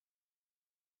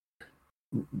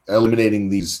eliminating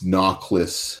these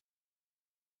knockless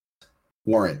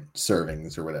warrant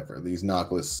servings or whatever, these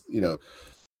knockless, you know,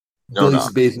 No Police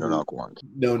knock. basically No knock warrant.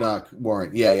 no knock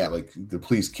warrant. Yeah. Like the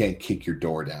police can't kick your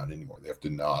door down anymore. They have to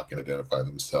knock and identify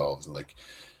themselves and like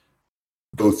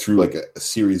go through like a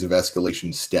series of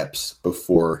escalation steps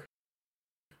before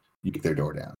you get their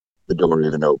door down. The door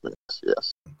even opens.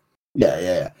 Yes.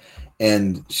 Yeah.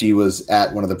 And she was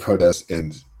at one of the protests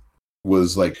and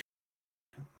was like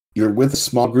either with a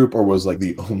small group or was like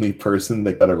the only person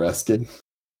that got arrested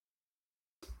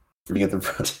for being at the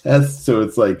protest. So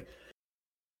it's like,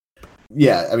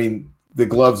 yeah, I mean, the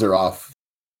gloves are off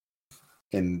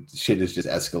and shit is just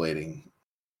escalating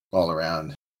all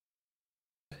around.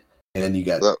 And then you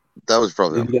got that was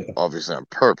probably obviously on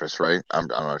purpose, right? I'm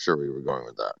not sure where you were going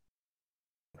with that.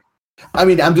 I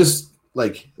mean, I'm just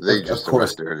like they just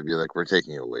arrested her to be like, we're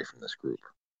taking you away from this group.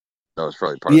 That was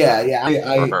probably part of it. I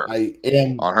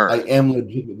am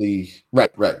legitimately right.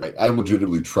 I'm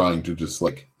legitimately trying to just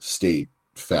like state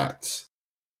facts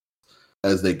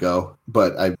as they go.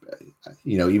 But I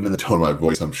even the tone of my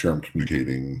voice, I'm sure I'm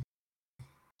communicating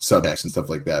subtext and stuff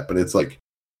like that. But it's like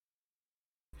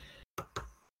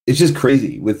it's just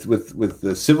crazy with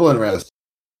the civil unrest.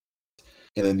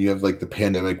 And then you have like the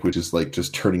pandemic, which is like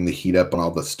just turning the heat up on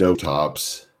all the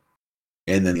stovetops.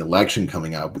 And then the election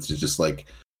coming up, which is just like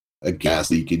a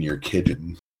gas leak in your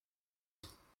kitchen.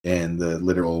 And the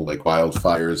literal like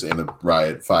wildfires and the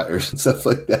riot fires and stuff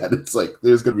like that. It's like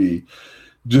there's going to be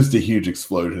just a huge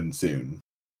explosion soon.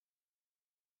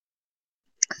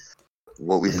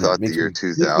 What we thought the year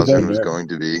 2000 was going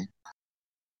to be.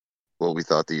 What we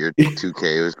thought the year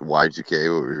 2K was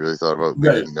Y2K. What we really thought about, we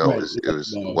didn't know it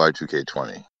was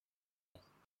Y2K20.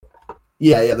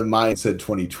 Yeah. The mind said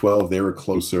 2012. They were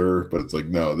closer, but it's like,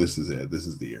 no, this is it. This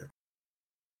is the year.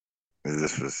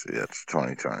 It's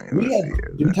 2020.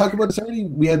 Did we talk about this already?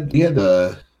 We had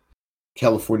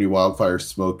California wildfire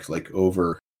smoke like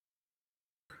over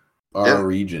our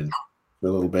region for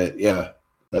a little bit. Yeah,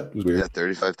 that was weird. Yeah,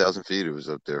 35,000 feet. It was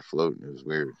up there floating. It was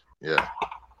weird. Yeah.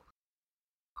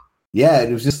 Yeah,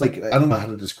 it was just like, I don't know how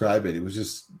to describe it. It was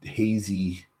just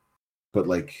hazy, but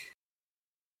like,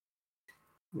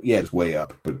 yeah, it's way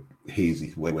up, but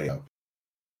hazy, way up.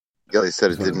 Yeah, they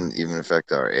said it didn't even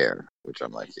affect our air, which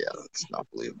I'm like, yeah, that's not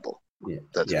believable.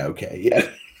 Yeah, okay, yeah.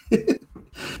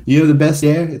 You know the best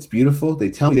air? It's beautiful. They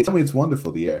tell me it's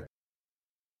wonderful, the air.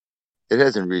 It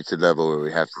hasn't reached a level where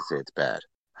we have to say it's bad.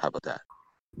 How about that?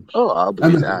 Oh, I'll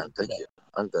believe that. Thank you.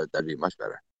 That'd be much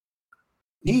better.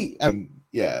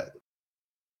 Yeah.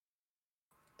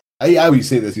 I always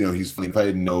say this, he's funny. If I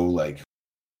had no, like,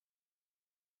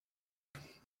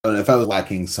 if I was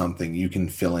lacking something, you can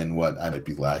fill in what I might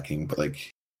be lacking. But, like,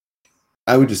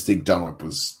 I would just think Donald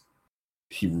Trump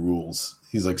he rules.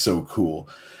 He's, like, so cool.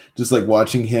 Just, like,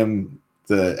 watching him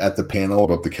at the panel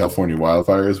about the California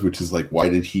wildfires, which is, like, why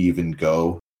did he even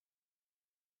go?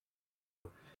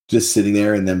 Just sitting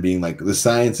there and then being like, the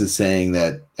science is saying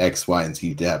that X, Y, and Z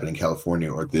need to happen in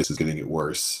California, or this is going to get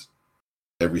worse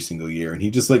every single year. And he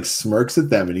just like smirks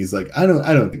at them and he's like, I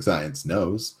don't think science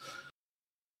knows.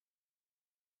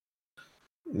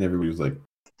 And everybody was like,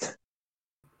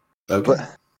 okay,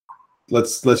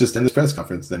 let's just end this press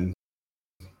conference then.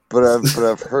 But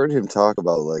I've heard him talk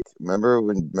about, like, remember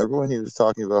when he was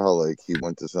talking about how, like, he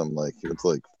went to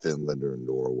Finland or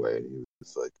Norway, and he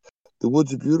was like, the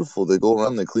woods are beautiful. They go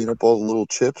around, they clean up all the little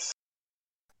chips,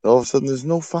 and all of a sudden there's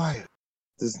no fire.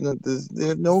 They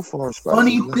have no forest fires.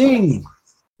 Funny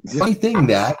thing,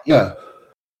 that, yeah.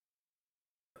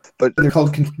 But they're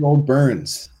called controlled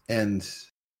burns, and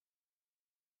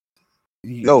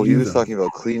he was talking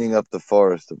about cleaning up the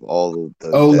forest of all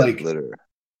the dead litter.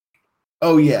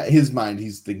 Oh yeah, his mind,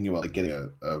 he's thinking about like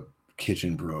getting a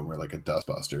kitchen broom or like a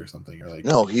dustbuster or something, or like.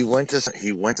 No, he went to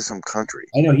some country.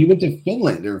 I know, he went to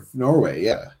Finland or Norway.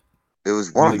 Yeah, it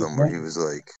was one of them where he was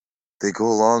like, they go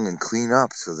along and clean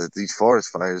up so that these forest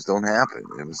fires don't happen.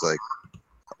 It was like,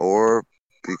 or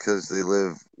because they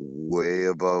live way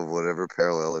above whatever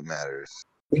parallel it matters.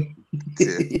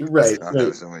 Right. Not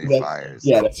have so many fires.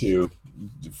 Yeah, too.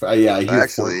 Yeah,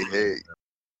 actually, hey,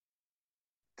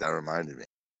 that reminded me.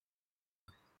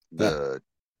 The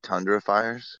tundra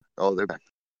fires. Oh, they're back.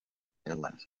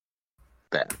 Inland.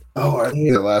 Bad. Oh, are they?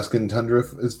 The Alaskan tundra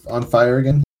is on fire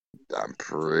again? I'm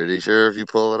pretty sure if you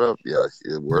pull it up, yeah,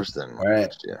 it's worse than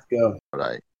last year. Go.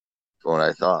 What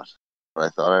I thought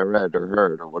I read or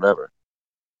heard or whatever.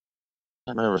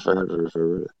 I never heard or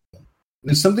read it.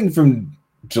 There's something from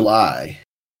July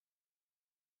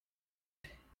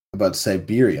about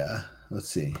Siberia. Let's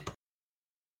see.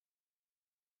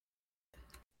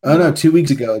 Oh no, 2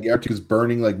 weeks ago, the Arctic was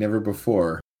burning like never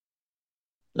before.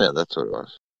 Yeah, that's what it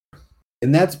was.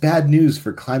 And that's bad news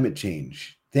for climate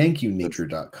change. Thank you,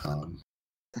 nature.com.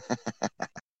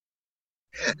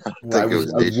 I Well, think it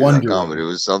was I was Nature.com, but wondering. it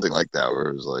was something like that where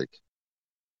it was like,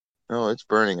 no, it's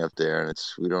burning up there, and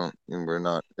we're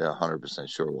not 100%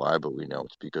 sure why, but we know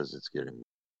it's because it's getting.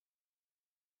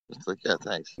 It's like, yeah,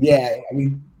 thanks. Yeah, I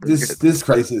mean, Very this good. this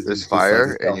crisis There's is just like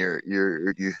fire, and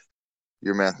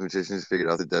your mathematicians figured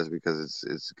out that that's because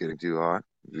it's getting too hot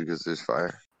because there's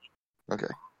fire. Okay.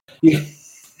 yeah.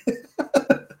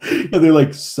 Yeah, they're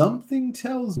like, something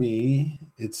tells me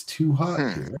it's too hot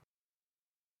here.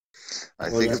 I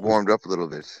Well, think it's that's- warmed up a little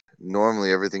bit.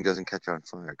 Normally, everything doesn't catch on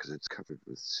fire because it's covered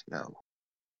with snow.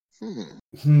 We're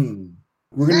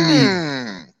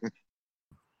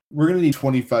gonna need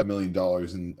 $25 million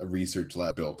in a research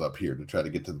lab built up here to try to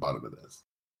get to the bottom of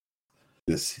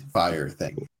this fire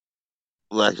thing.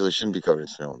 Well, actually, it shouldn't be covered in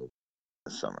snow in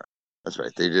the summer. That's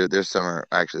right. They do. Their summer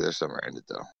ended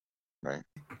though, right?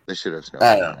 They should have snow.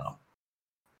 I don't know.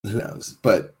 Who knows?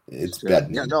 But it's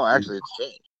bad. Yeah, no, actually, it's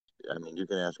changed. I mean, you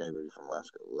can ask anybody from the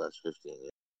last 15 years.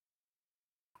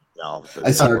 Now, all of a sudden,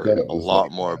 I saw they're that worried it a was lot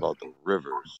like, more about the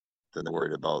rivers than they're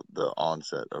worried about the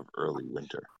onset of early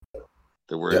winter.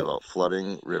 They're worried about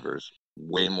flooding rivers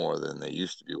way more than they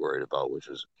used to be worried about, which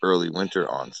was early winter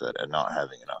onset and not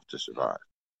having enough to survive.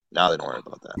 Now they don't worry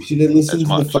about that. You should have listened as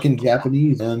to the much. fucking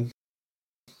Japanese, man.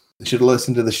 They should have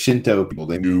listened to the Shinto people.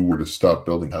 They knew where to stop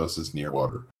building houses near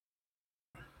water.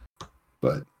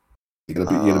 But you gotta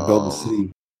build the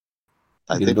city.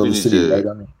 I You gotta think build we the need city to. right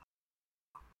on it.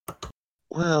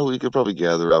 Well, we could probably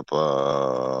gather up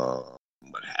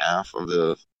half of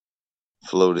the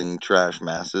floating trash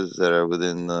masses that are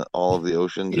within all of the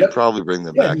oceans, and probably bring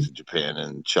them back to Japan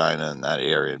and China and that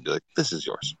area, and be like, "This is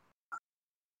yours."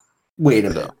 Wait a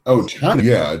minute. Oh, China?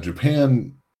 Yeah,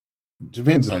 Japan's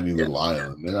a tiny little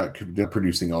island. They're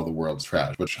producing all the world's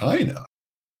trash, but China,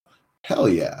 hell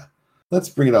yeah, let's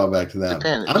bring it all back to them.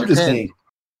 I'm just saying.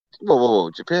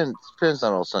 Whoa! Japan's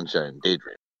not all sunshine and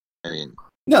daydream. I mean,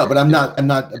 no, but I'm not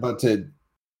about to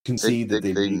concede that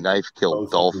they knife kill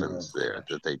dolphins there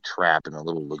that they trap in a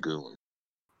little lagoon.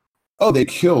 Oh, they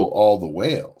kill all the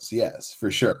whales. Yes,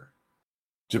 for sure.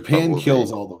 Japan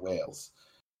kills all the whales.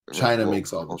 China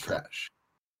makes all the trash.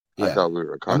 Yeah. I thought we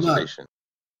were conservation.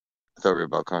 I thought we were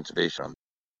about conservation on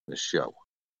this show.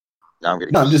 Now I'm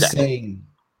getting I'm just saying.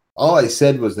 All I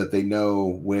said was that they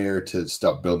know where to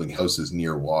stop building houses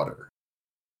near water.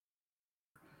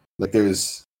 Like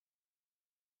there's.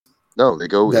 No, they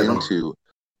go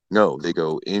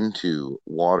into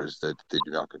waters that they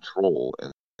do not control,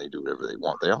 and they do whatever they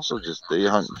want. They also they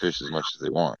hunt and fish as much as they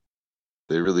want.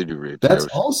 They really do rape. That's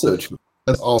also true.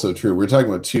 That's also true. We're talking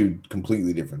about two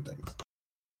completely different things.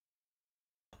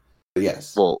 But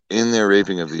yes. Well, in their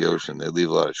raping of the ocean, they leave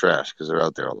a lot of trash because they're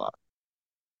out there a lot.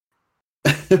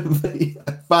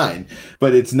 Fine,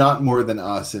 but it's not more than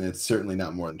us, and it's certainly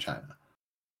not more than China.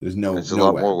 There's no. It's a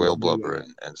lot more whale blubber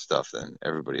and stuff than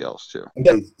everybody else too.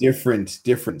 Okay, different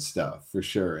stuff for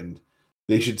sure, and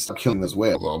they should stop killing those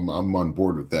whales. I'm on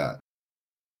board with that.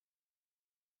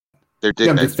 They're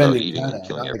dickbags about eating and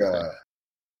killing everything.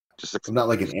 I'm not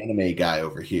like an anime guy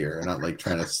over here. I'm not like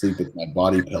trying to sleep with my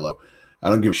body pillow. I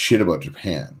don't give a shit about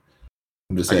Japan.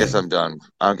 I'm just saying. I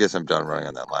guess I'm done running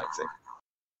on that line thing.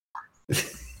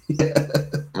 Yeah.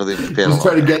 We'll leave Japan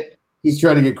alone. He's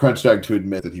trying to get Crunch Dog to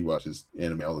admit that he watches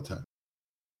anime all the time.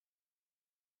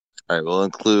 All right, we'll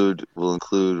include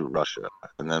Russia,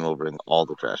 and then we'll bring all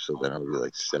the trash. So then it'll be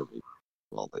like 70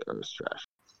 all the Earth's trash.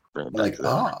 Bring it back to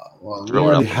them. Well, we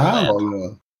already have all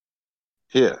the.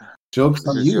 Here. Jokes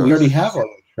on you. We already have all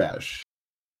the trash.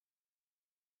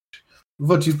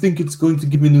 What, you think it's going to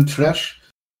give me new trash?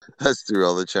 That's true.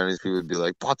 All the Chinese people would be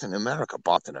like, bought in America,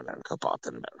 bought in America, bought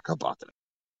in America, bought in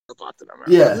America, bought in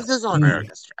America. Yeah. This is all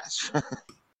America's trash.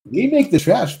 We make the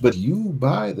trash, but you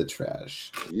buy the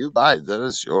trash. You buy it. That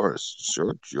is yours.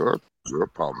 Sure, your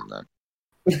problem then.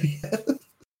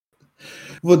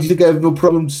 What, do you think I have no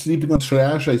problem sleeping on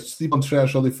trash? I sleep on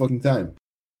trash all the fucking time.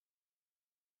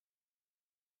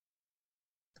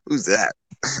 Who's that?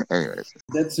 Anyways.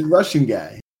 That's a Russian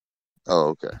guy. Oh,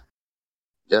 okay.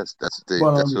 Yes, that's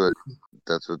what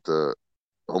the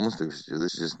homeless people do. They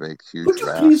just make huge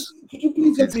rafts. Could you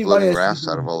please huge floating rafts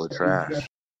out of all the trash.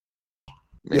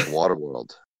 Make water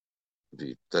world.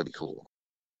 That'd be cool.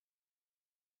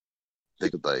 They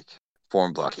could like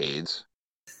form blockades.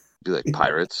 Be like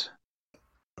pirates.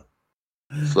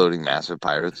 Floating massive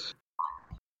pirates.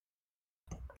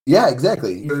 Yeah,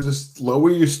 exactly. You're just lower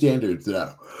your standards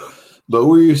now.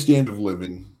 Lower your standard of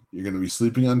living. You're going to be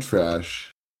sleeping on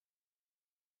trash.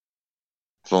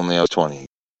 If only I was 20.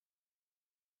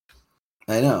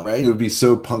 I know, right? It would be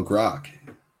so punk rock.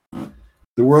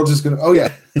 The world's just going to... Oh,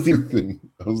 yeah. I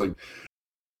was like...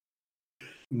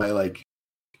 My,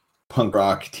 punk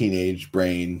rock teenage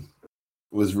brain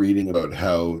was reading about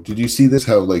how, did you see this?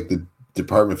 How like the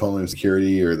Department of Homeland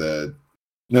Security or the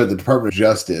Department of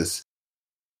Justice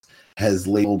has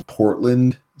labeled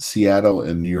Portland, Seattle,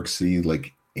 and New York City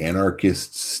like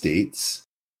anarchist states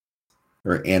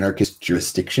or anarchist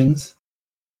jurisdictions.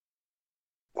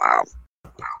 Wow.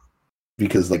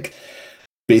 Because like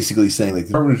basically saying like the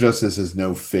Department of Justice has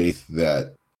no faith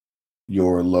that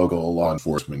your local law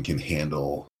enforcement can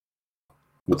handle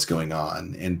what's going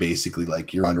on, and basically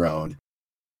like you're on your own,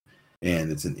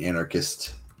 and it's an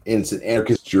anarchist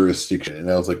jurisdiction.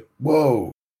 And I was like,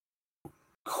 whoa,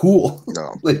 cool.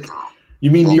 No. Like, you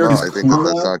mean New York is I think cool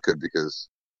that's now? not good, because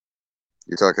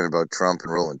you're talking about Trump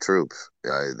and rolling troops.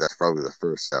 Yeah, that's probably the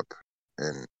first step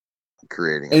in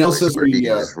creating a And place also where he can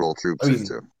just roll troops I mean,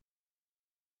 into.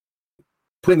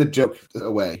 Putting the joke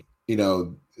away,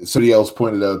 somebody else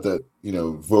pointed out that,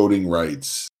 voting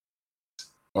rights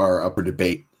are up for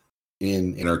debate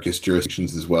in anarchist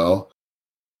jurisdictions as well.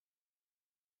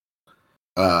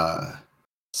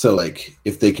 So like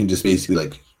if they can just basically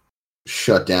like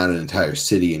shut down an entire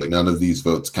city and like, none of these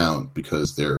votes count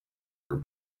because they're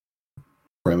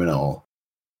criminal,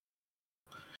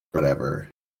 whatever.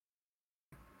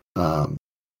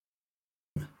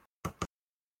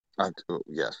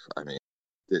 Yes, I mean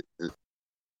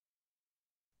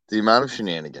the amount of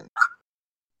shenanigans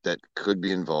that could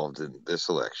be involved in this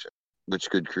election,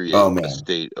 which could create a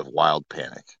state of wild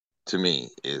panic, to me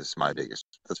that's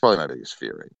probably my biggest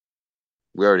fear right now.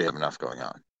 We already have enough going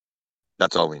on.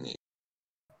 That's all we need.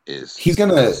 He's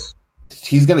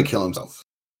gonna kill himself.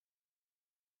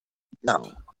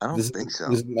 No, I don't think so.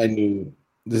 This is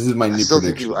my new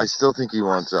prediction. I still think he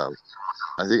wants out.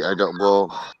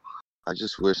 I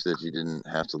just wish that he didn't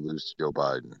have to lose to Joe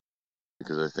Biden,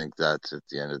 because I think that's at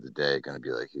the end of the day he's gonna be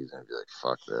like,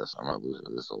 fuck this, I'm not losing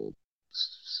to this old.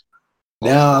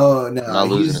 No, I'm not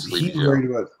losing to Sleepy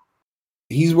Joe.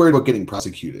 He's worried about getting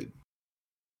prosecuted.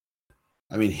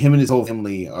 I mean, him and his whole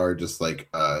family are just like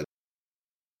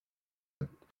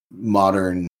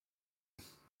modern,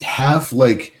 half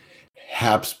like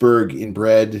Habsburg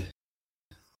inbred,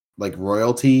 like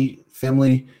royalty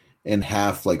family, and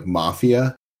half like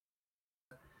mafia.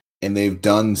 And they've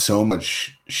done so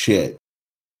much shit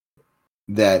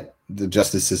that the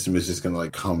justice system is just going to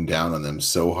like come down on them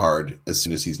so hard as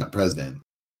soon as he's not president.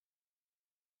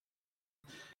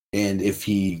 And if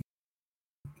he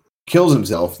kills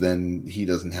himself, then he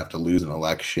doesn't have to lose an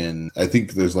election. I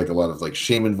think there's like a lot of like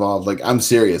shame involved. Like, I'm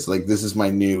serious. Like, this is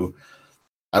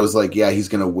I was like, yeah, he's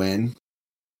going to win.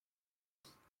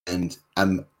 And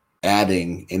I'm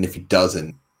adding, and if he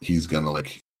doesn't, he's going to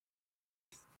like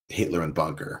Hitler and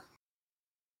bunker.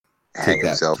 Hang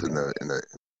himself in the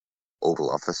Oval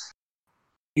Office.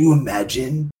 You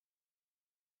imagine?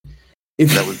 If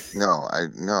that was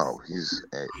no, he's.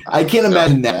 I can't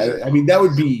imagine that. I mean, that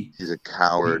would be. He's a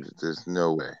coward. There's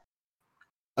no way.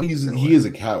 I mean, he is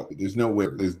a coward. There's no way.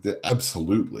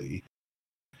 Absolutely.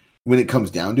 When it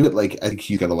comes down to it, like, I think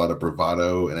he's got a lot of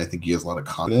bravado, and I think he has a lot of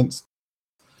confidence.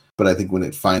 But I think when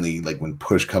it finally, like, when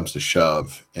push comes to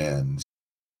shove, and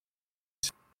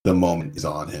the moment is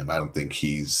on him, I don't think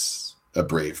he's a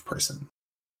brave person.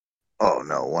 Oh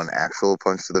no! One actual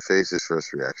punch to the face, his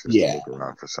first reaction is to look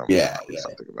around for someone to do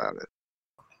something about it.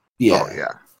 Yeah. Oh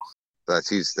yeah. But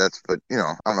I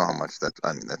don't know how much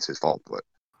that's his fault, but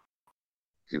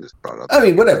he was brought up. I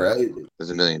mean, whatever. There's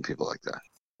a million people like that.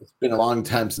 It's been a long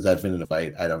time since I've been in a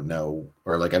fight. I don't know,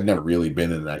 or like I've never really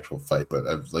been in an actual fight, but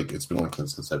it's been a long time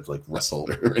since I've like wrestled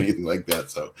or anything like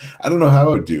that. So I don't know how I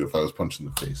would do if I was punched in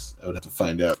the face. I would have to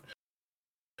find out.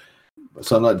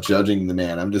 So I'm not judging the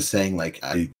man. I'm just saying, like,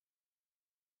 I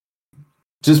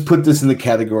just put this in the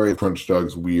category of Crunch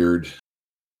Dog's weird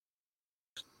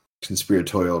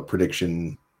conspiratorial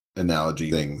prediction analogy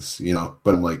things,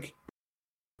 But I'm like,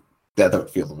 that don't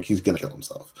feel like he's gonna kill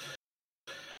himself.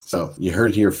 So you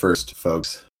heard it here first,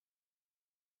 folks.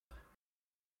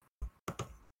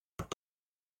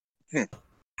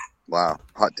 Wow,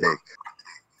 hot take.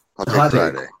 Hot take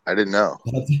Friday. I didn't know.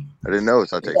 I didn't know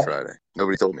it's Hot Take Friday.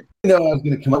 Nobody told me. I was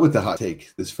going to come up with the hot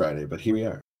take this Friday, but here we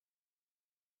are.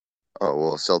 Oh,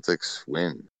 well, Celtics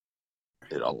win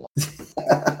it all.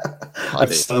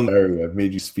 I've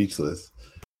made you speechless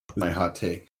with my hot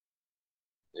take.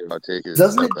 Your hot take is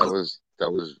that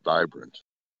was vibrant.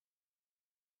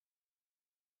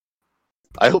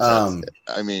 I hope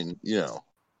I mean,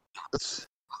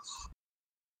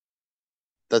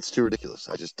 that's too ridiculous.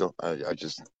 I just don't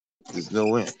there's no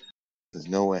way. There's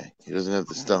no way. He doesn't have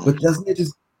the stones. But doesn't it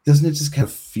just kind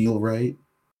of feel right?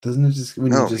 Doesn't it just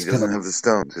when no, you just he doesn't have the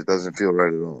stones. It doesn't feel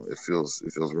right at all. It feels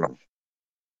wrong.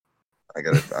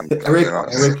 I'm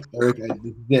Eric,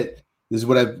 this is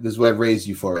what I've raised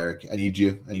you for, Eric. I need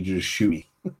you to shoot me.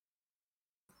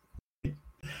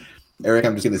 Eric,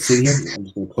 I'm just gonna sit here. I'm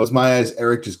just gonna close my eyes.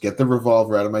 Eric, just get the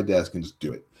revolver out of my desk and just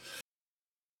do it.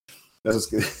 That's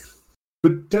good.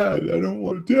 But Dad, I don't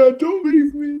want to. Dad, don't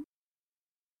leave me.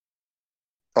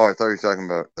 Oh, I thought you were talking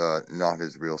about not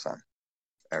his real son,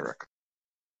 Eric.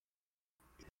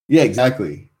 Yeah,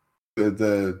 exactly.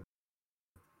 The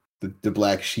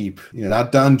black sheep. You know,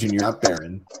 not Don Jr., not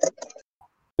Baron.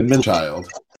 The middle child.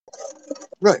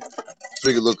 Right. So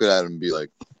you could look at him and be like,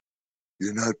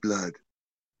 "You're not blood.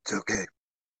 It's okay.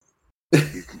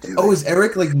 You can do it." Is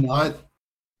Eric like not?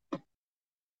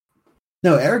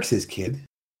 No, Eric's his kid.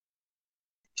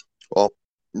 Well,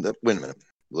 wait a minute.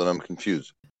 Then I'm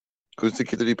confused. Who's the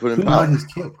kid that he put in Who's power? not his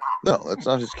kid? No, that's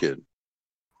not his kid.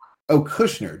 Oh,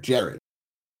 Kushner, Jared.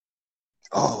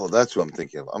 Oh, that's what I'm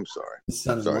thinking of. I'm sorry. His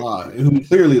son-in-law, who he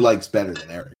clearly likes better than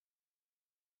Eric.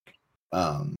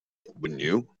 Wouldn't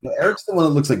you? No, Eric's the one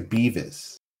that looks like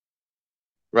Beavis.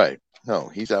 Right. No,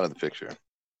 he's out of the picture.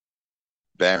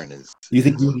 Baron is. You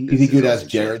think you'd ask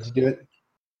Jared to do it?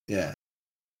 Yeah.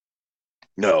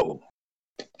 No.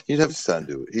 He'd have his son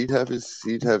do it. He'd have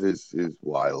his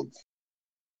wild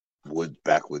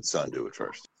backwoods son do it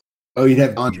first. Oh, you'd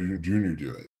have Don Jr.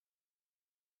 do it.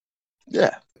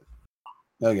 Yeah.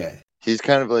 Okay. He's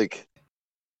kind of like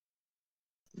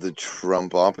the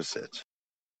Trump opposite.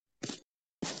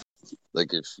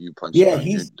 Like if you punch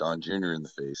Don Jr. in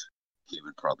the face, he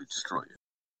would probably destroy you.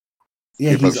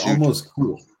 Yeah, he's almost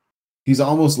cool. He's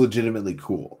almost legitimately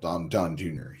cool, Don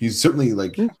Jr. He's certainly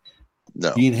like he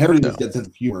inherited his sense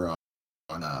of humor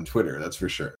on Twitter, that's for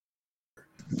sure.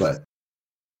 But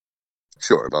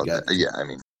sure about that. Yeah, I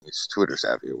mean he's Twitter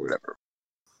savvy or whatever.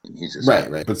 He's just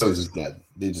right. But so is his dad.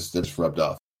 They're just rubbed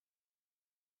off.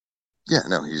 Yeah,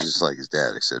 no, he's just like his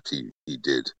dad, except he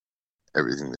did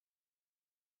everything.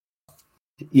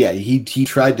 Yeah, he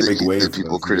tried to make away that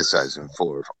people criticize him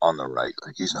for on the right.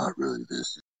 Like he's not really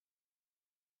this.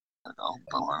 I don't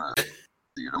want to see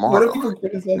you tomorrow. What do people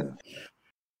criticize?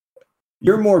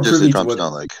 You're more just privy Trump's to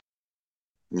not like,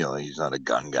 he's not a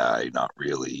gun guy. Not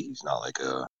really. He's not like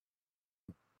a.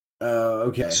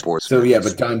 Okay. Sports. So yeah,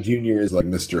 but Don Jr. is like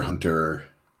Mr. Hunter,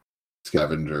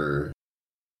 scavenger.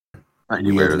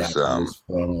 He wears kind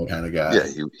of guy. Yeah,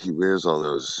 he wears all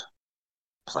those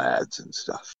plaids and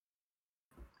stuff.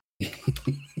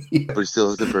 But he still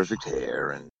has the perfect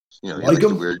hair, and he likes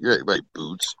to wear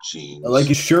boots, jeans. I like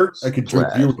his shirt. I could drink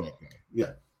beer with that guy.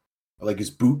 Yeah, I like his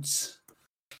boots.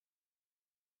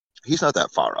 He's not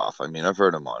that far off. I mean, I've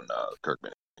heard him on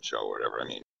Kirkman show or whatever. I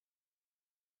mean,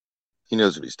 he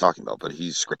knows what he's talking about, but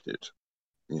he's scripted.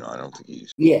 I don't think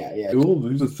he's. Yeah. Well,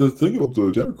 the thing about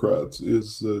the Democrats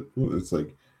is that it's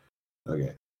like,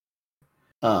 okay.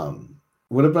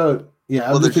 What about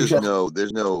Well,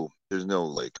 there's no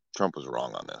like Trump was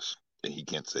wrong on this. He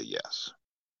can't say yes.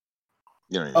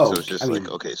 You know what I mean? So it's just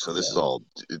okay. So this is all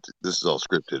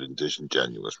scripted and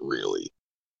disingenuous, really,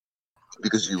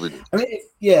 because you would. I mean,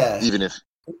 yeah.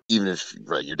 Even if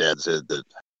your dad said that,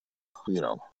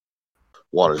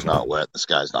 water's not wet, the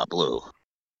sky's not blue.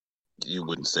 You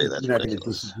wouldn't say that's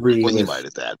ridiculous. Well, he might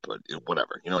at that, but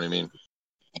whatever. You know what I mean?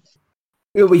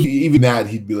 Yeah, but even that,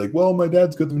 he'd be like, "Well, my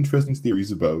dad's got some interesting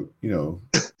theories about,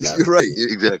 Right,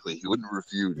 exactly. He wouldn't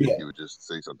refute it. He would just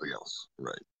say something else.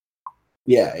 Right.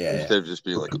 Yeah. Instead of just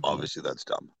being like, obviously that's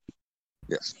dumb.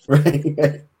 Yes.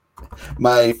 Right.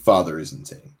 My father is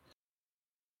insane.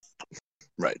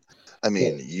 Right. I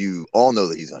mean, you all know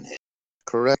that he's unhinged,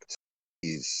 correct?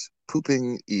 He's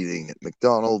pooping, eating at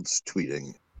McDonald's,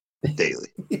 tweeting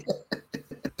daily.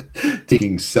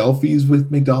 Taking selfies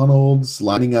with McDonald's,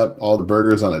 lining up all the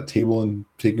burgers on a table and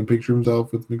taking a picture of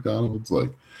himself with McDonald's.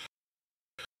 Like,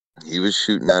 he was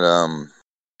shooting at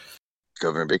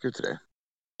Governor Baker today,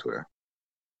 Twitter.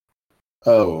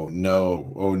 Oh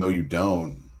no, you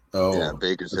don't. Oh yeah,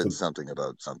 Baker said something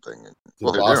about something.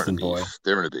 Well, Boston boy.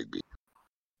 They're in a big beef.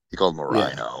 He called him a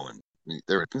rhino, and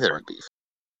they're in beef.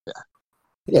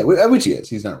 Yeah, which he is.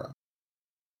 He's not wrong.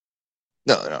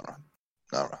 No, not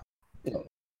wrong. Yeah.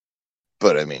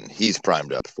 But I mean, he's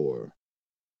primed up for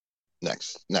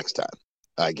next time.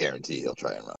 I guarantee he'll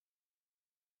try and run.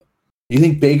 You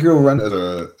think Baker will run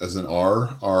as an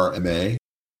RMA?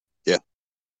 Yeah,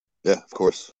 of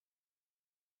course.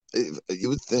 You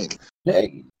would think.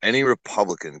 Hey. Any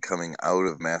Republican coming out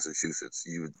of Massachusetts,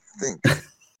 you would think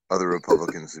other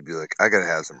Republicans would be like, I gotta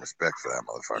have some respect for that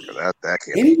motherfucker. That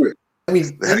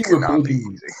can't. Cannot be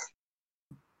easy.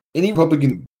 Any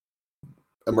Republican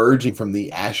emerging from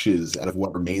the ashes out of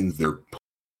what remains their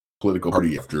political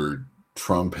party after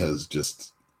Trump has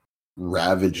just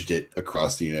ravaged it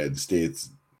across the United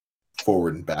States,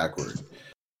 forward and backward.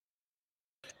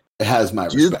 It has my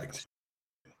respect.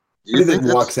 Do you think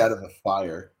that walks out of the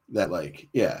fire that, like,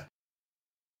 yeah.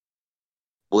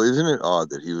 Well, isn't it odd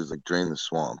that he was like drain the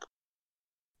swamp?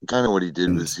 Kind of what he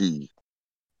did was he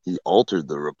altered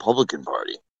the Republican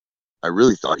Party. I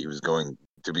really thought he was going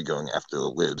to be going after the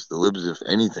Libs. The Libs, if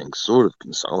anything, sort of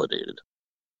consolidated.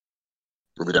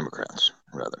 Or the Democrats,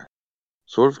 rather.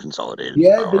 Sort of consolidated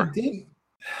power. They did.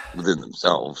 Within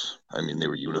themselves. I mean, they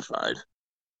were unified.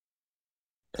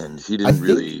 And he didn't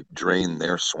really drain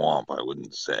their swamp, I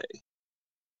wouldn't say.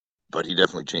 But he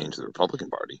definitely changed the Republican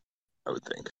Party, I would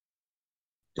think.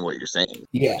 In what you're saying.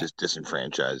 Yeah. Just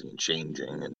disenfranchising and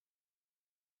changing and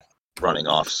running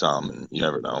off some, and you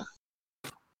never know.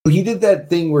 He did that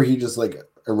thing where he just, like,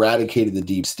 eradicated the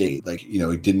deep state. Like, you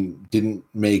know, he didn't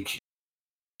make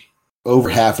over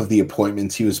half of the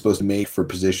appointments he was supposed to make for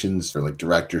positions for, like,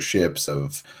 directorships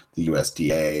of the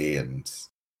USDA and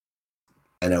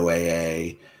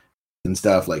NOAA and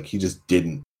stuff. Like, he just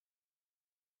didn't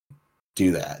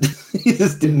do that. He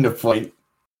just didn't appoint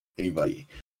anybody.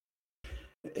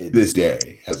 This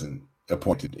day hasn't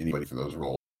appointed anybody for those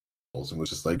roles and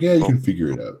was just like, yeah, you can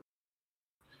figure it out.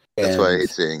 That's why I hate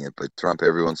saying it, but Trump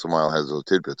every once in a while has those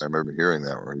tidbits. I remember hearing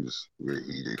that where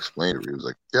he explained it. He was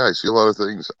like, "Yeah, I see a lot of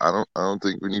things. I don't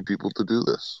think we need people to do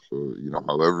this." So, you know,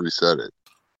 however he said it,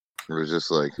 it was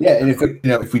just like, yeah. And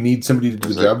if we need somebody to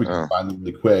do the job, we can find them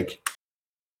really quick.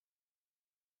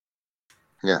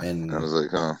 Yeah, and I was like,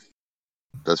 "Oh,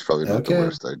 that's probably not the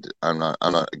worst." I'm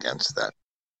not against that.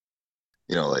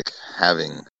 You know, like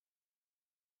having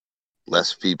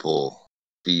less people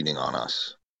feeding on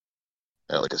us.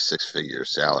 Like a 6-figure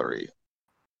salary.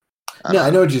 I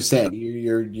know what you're saying.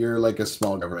 You're like a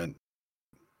small government.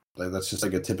 Like that's just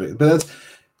like a typical. But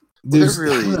that's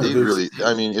really.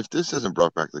 I mean, if this hasn't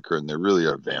brought back the curtain, they really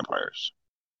are vampires,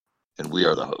 and we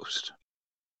are the host.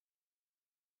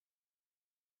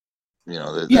 You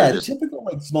know, they're just typical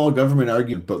like small government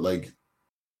argument. But like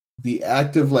the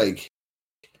act of like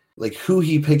who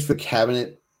he picked for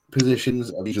cabinet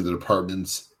positions of each of the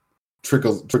departments.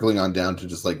 Trickling on down to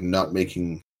just like not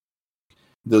making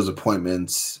those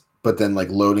appointments, but then like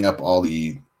loading up all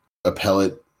the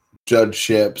appellate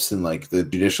judgeships and like the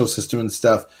judicial system and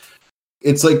stuff.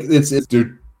 It's like it's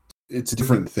a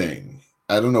different thing.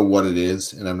 I don't know what it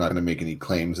is, and I'm not going to make any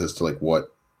claims as to like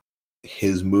what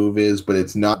his move is, but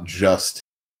it's not just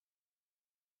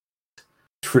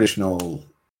traditional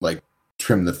like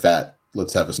trim the fat,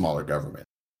 let's have a smaller government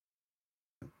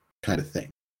kind of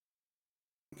thing.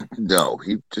 No,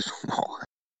 he just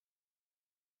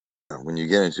when you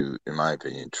get into, in my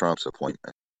opinion, Trump's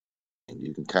appointment, and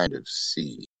you can kind of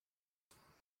see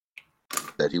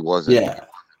that he wasn't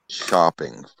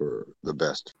shopping for the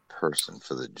best person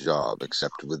for the job,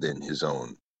 except within his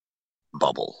own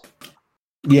bubble.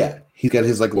 Yeah, he's got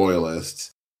his like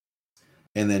loyalists,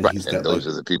 and then he's got those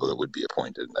are the people that would be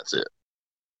appointed, and that's it.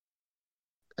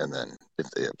 And then if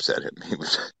they upset him, he would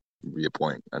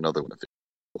reappoint another one of his.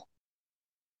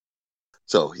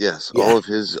 So, yes, all of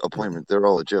his appointments, they're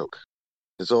all a joke.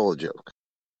 It's all a joke.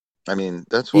 I mean,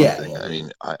 that's one thing. I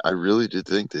mean, I really did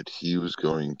think that he was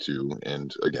going to,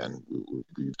 and again,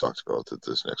 we've talked about that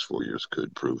this next 4 years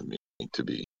could prove me to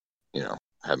be, you know,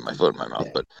 having my foot in my mouth,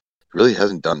 but really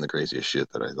hasn't done the craziest shit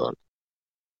that I thought.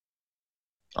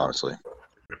 Honestly.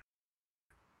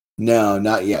 No,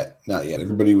 not yet. Not yet.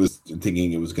 Everybody was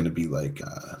thinking it was going to be like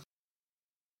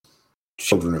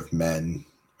Children of Men.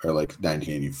 Or like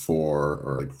 1984,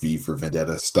 or like V for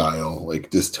Vendetta style, like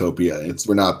dystopia.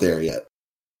 We're not there yet.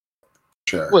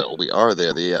 Sure. Well, we are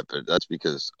there yet, but that's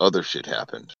because other shit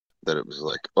happened. That it was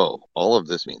like, oh, all of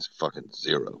this means fucking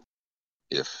zero.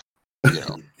 If you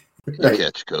know you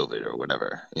catch COVID or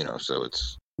whatever, you know. So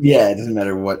it's it doesn't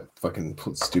matter what fucking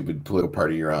stupid political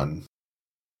party you're on.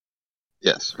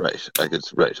 Yes, right. I could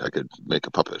make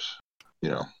a puppet. You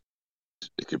know,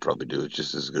 it could probably do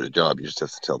just as good a job. You just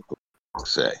have to tell people.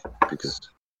 Say, because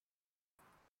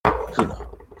who knows?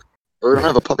 We don't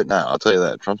have a puppet now, I'll tell you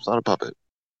that. Trump's not a puppet.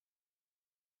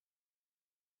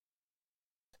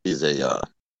 He's a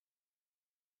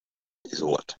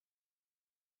what?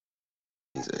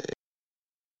 He's a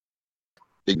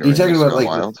ignorant. You're talking about like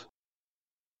wild.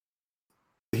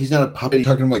 He's not a puppet. You're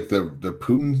talking like the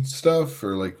Putin stuff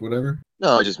or like whatever?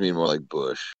 No, I just mean more like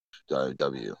Bush, George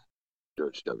W.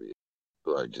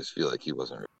 But I just feel like he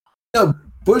wasn't. No,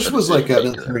 Bush was like a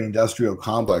military-industrial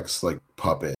complex like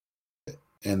puppet,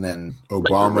 and then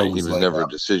Obama he was like never a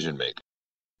decision maker.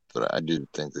 But I do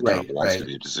think that Trump wants to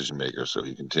be a decision maker, so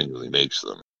he continually makes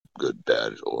them good,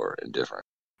 bad, or indifferent.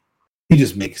 He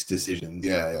just makes decisions.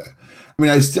 Yeah. I mean,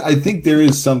 I think there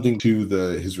is something to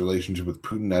his relationship with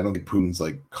Putin. I don't think Putin's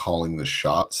like calling the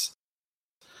shots.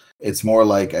 It's more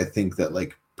like I think that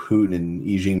like Putin and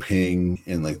Xi Jinping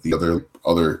and like the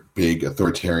other big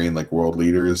authoritarian like world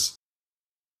leaders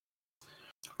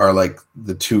are like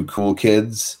the two cool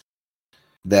kids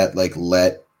that like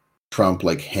let Trump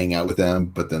like hang out with them,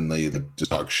 but then they like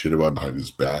just talk shit about behind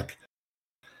his back.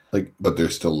 Like, but they're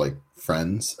still like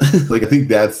friends. Like, I think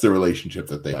that's the relationship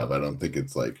that they have. I don't think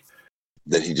it's like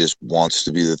that he just wants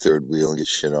to be the third wheel and get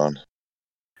shit on.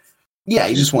 Yeah,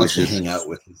 he just wants to hang out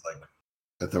with his like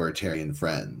authoritarian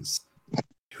friends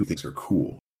who thinks are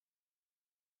cool.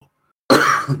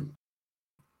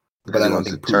 But I don't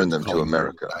think turn them to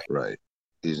America, right?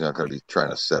 He's not going to be trying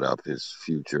to set up his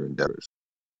future endeavors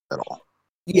at all.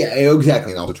 Yeah,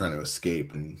 exactly. And also trying to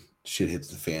escape, and shit hits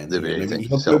the fan. Did anything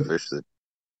selfish?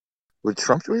 Would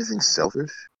Trump do anything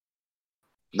selfish?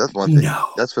 That's one thing. No.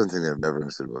 That's one thing that I've never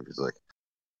understood about. He's like,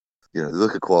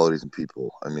 look at qualities in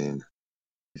people. I mean,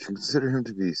 you can consider him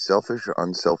to be selfish or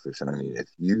unselfish. And I mean, if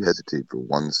you hesitate for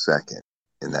 1 second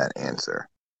in that answer,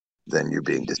 then you're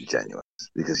being disingenuous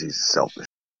because he's selfish.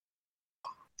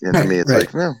 And to me, it's like,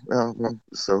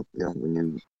 so, when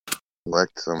you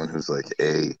elect someone who's like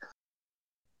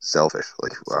selfish,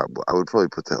 like, I would probably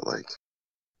put that like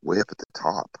way up at the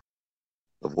top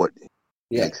of what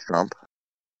makes Trump.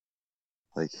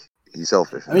 Like, he's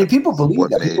selfish. I mean, people believe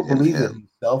that. People believe that he's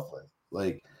selfless.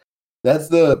 Like,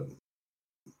 they'll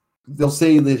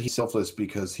say that he's selfless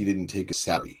because he didn't take a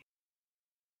salary.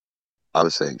 I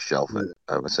was saying shellfish.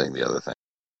 I was saying the other thing.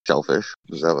 Shellfish.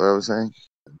 Is that what I was saying?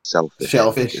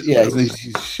 Shellfish. Yeah, he's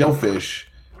shellfish,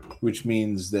 which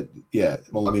means that,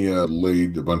 Melania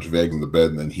laid a bunch of eggs in the bed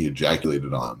and then he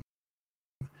ejaculated on them.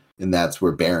 And that's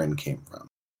where Barron came from.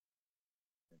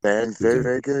 Barron's very,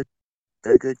 very good.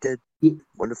 Very good kid.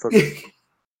 Wonderful. One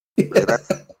of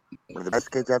the best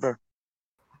kids ever.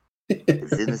 You've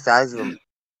seen the size of him.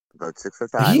 About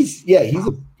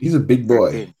 6'5". He's a big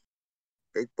boy. 13.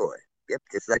 Big boy. Yep,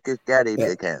 just like his daddy,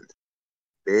 big hands.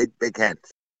 Big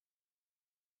hands.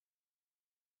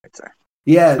 Right, sorry.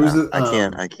 Yeah,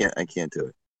 I can't do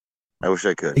it. I wish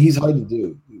I could. He's hard to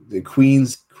do. The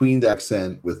Queen's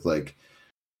accent with like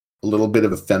a little bit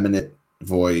of a feminine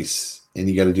voice, and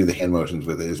you got to do the hand motions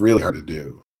with it. It's really hard to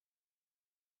do.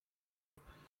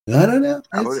 I don't know.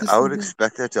 I would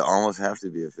expect that to almost have to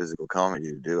be a physical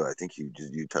comedy to do. I think you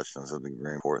touched on something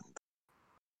very important.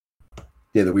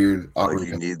 Yeah, the weird, awkward. Like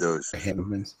you need those hand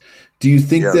movements. Do you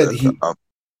think that he?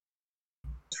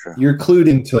 You're clued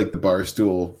into like the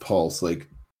Barstool Pulse. Like,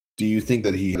 do you think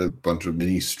that he had a bunch of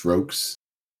mini strokes?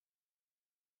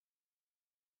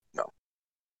 No,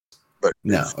 but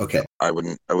no. Okay, I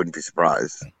wouldn't be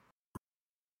surprised.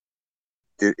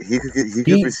 He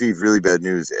could receive really bad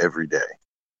news every day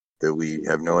that we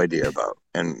have no idea about,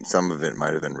 and some of it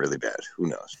might have been really bad. Who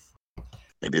knows?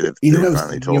 Maybe they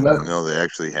finally told him, no, they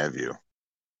actually have you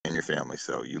and your family,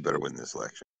 so you better win this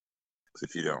election. Because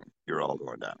if you don't, you're all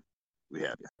going down. We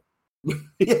have you.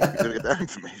 Yeah, you gotta get that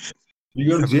information. You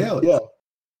go to jail. Yeah.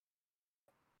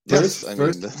 Yes, I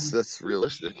mean that's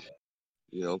realistic.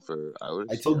 I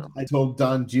told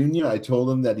Don Jr. I told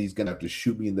him that he's gonna have to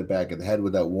shoot me in the back of the head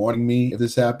without warning me if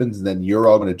this happens, and then you're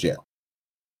all going to jail.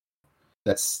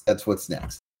 That's what's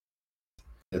next.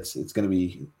 It's going to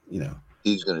be,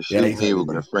 He's going to shoot me. We're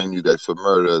going to frame you guys for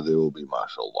murder. There will be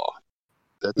martial law.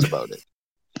 That's about it.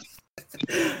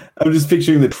 I'm just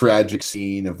picturing the tragic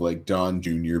scene of like Don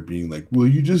Jr. being like, "Will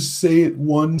you just say it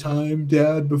one time,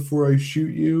 Dad, before I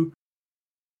shoot you?"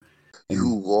 And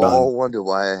you all wonder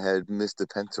why I had Mr.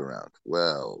 Pence around.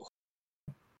 Well,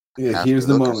 here's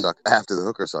the moment. After the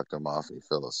hooker sucked him off and he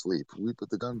fell asleep, we put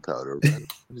the gunpowder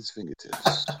right on his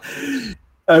fingertips.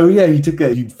 Oh yeah, he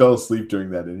fell asleep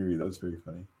during that interview. That was very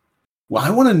funny. Well, I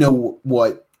want to know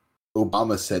what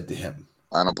Obama said to him.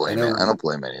 I don't blame I don't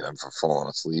blame any of them for falling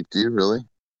asleep. Do you really?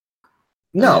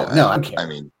 No, I can't. I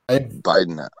mean,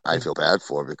 Biden, I feel bad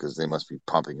for because they must be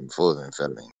pumping him full of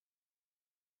amphetamine.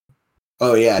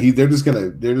 Oh yeah, they're just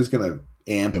gonna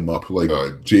amp him up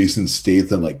like Jason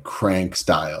Statham, like Crank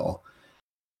style,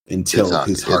 until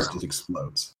his heart just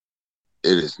explodes.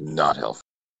 It is not healthy.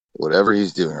 Whatever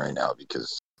he's doing right now,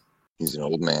 because he's an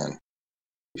old man,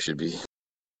 he should be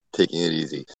taking it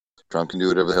easy. Trump can do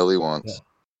whatever the hell he wants. Yeah.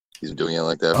 He's been doing it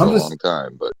like that for a long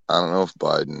time, but I don't know if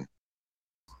Biden.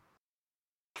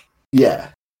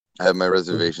 Yeah, I have my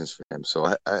reservations for him,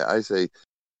 so I say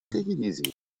take it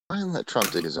easy. Try and let Trump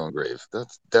dig his own grave.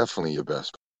 That's definitely your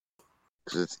best,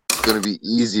 because it's going to be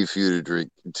easy for you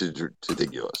to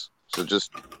dig yours. So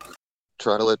just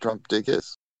try to let Trump dig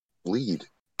his. Lead.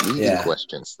 Leading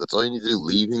questions. That's all you need to do.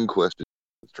 Leading questions.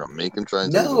 Trump, make him try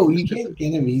and No, you can't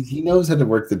get him. He knows how to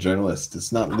work the journalist.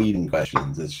 It's not leading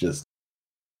questions. It's just.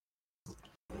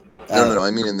 No.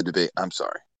 I mean in the debate. I'm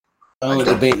sorry. Oh,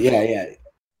 debate. Yeah.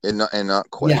 And not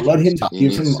questions. Yeah, let him talk. He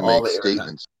Give needs him to all make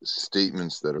the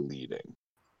statements that are leading.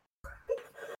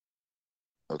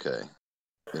 Okay.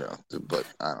 But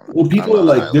I don't know. Well, people are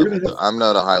like, I'm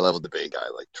not a high level debate guy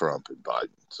like Trump and Biden,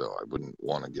 so I wouldn't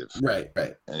want to give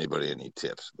anybody any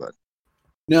tips. But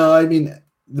no, I mean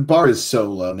the bar is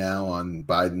so low now on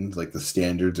Biden. Like the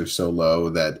standards are so low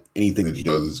that anything that he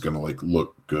does is going to like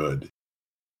look good.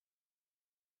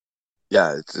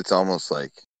 Yeah, it's almost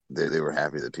like they were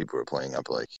happy that people were playing up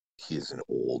like he's an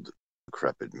old,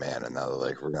 decrepit man, and now they're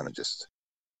like, we're gonna just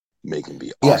make him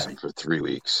be awesome for 3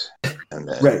 weeks, and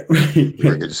then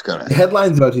we're just gonna the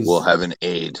headlines about his. We'll have an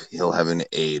aide. He'll have an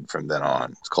aide from then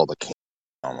on. It's called a king.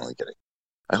 I'm only kidding.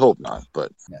 I hope not,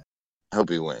 but I hope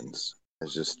he wins.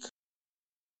 It's just,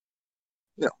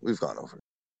 we've gone over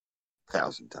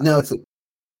 1,000 times. No, it's I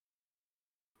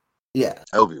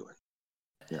hope he wins.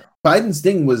 Yeah. Biden's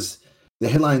thing was the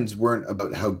headlines weren't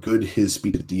about how good his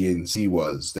speech at DNC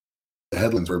was. The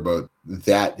headlines were about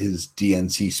that his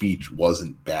DNC speech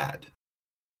wasn't bad.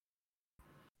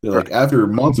 Like after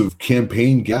months of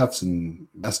campaign gaffes and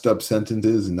messed up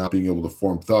sentences and not being able to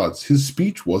form thoughts, his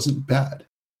speech wasn't bad.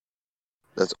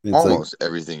 That's almost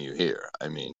everything you hear. I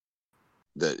mean,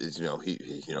 that is, he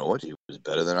you know what? He was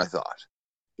better than I thought.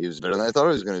 He was better than I thought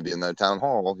he was going to be in that town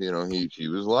hall. He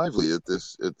was lively at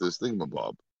this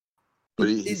thingamabob. But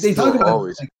he still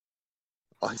always gives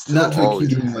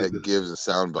a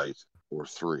soundbite or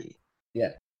three.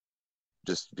 Yeah.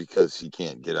 Just because he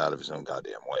can't get out of his own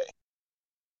goddamn way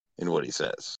in what he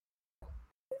says.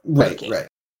 Right.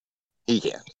 He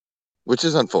can't. Which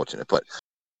is unfortunate, but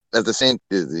at the same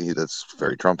that's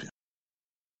very Trumpian.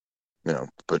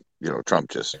 But Trump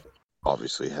just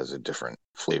obviously has a different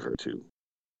flavor to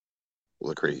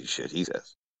the crazy shit he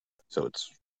says. So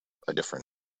it's a different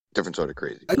sort of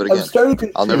crazy. But again,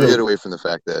 I'll never get away from the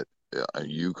fact that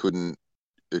you couldn't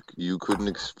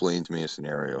explain to me a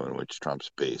scenario in which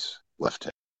Trump's base left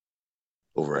him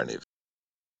over any of it.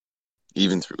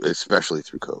 Especially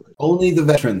through COVID. Only the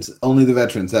veterans.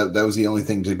 That was the only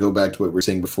thing, to go back to what we were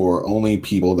saying before. Only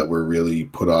people that were really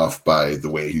put off by the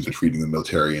way he's treating the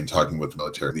military and talking with the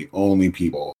military. The only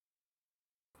people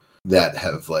that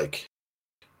have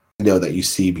that you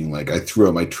see being like, I threw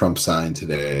out my Trump sign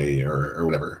today or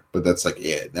whatever. But that's like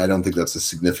it. I don't think that's a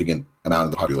significant amount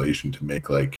of the population to make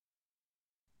like.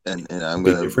 And I'm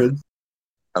gonna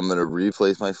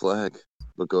replace my flag.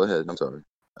 But go ahead. I'm sorry.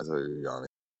 I thought you were yawning.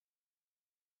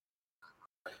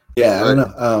 Yeah, I don't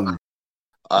know.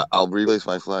 I'll replace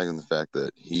my flag in the fact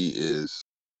that he is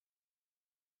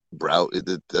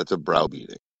that's a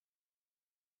browbeating.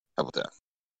 How about that?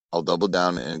 I'll double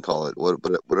down and call it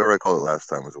whatever I called it last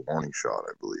time was a warning shot,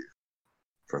 I believe.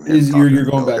 From him, you're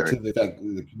going back to the fact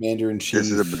the commander in chief.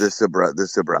 This is a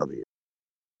browbeating.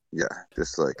 Yeah,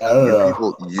 just like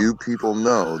you people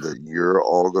know that you're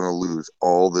all gonna lose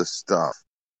all this stuff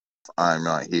if I'm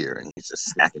not here, and he's just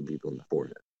smacking people in the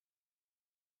forehead.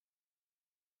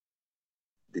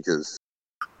 Because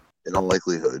in all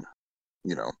likelihood,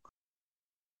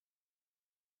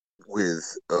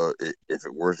 with if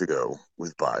it were to go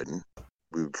with Biden,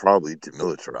 we would probably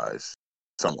demilitarize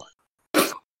somewhat.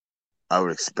 I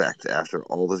would expect after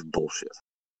all this bullshit,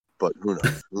 but who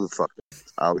knows? Who the fuck knows?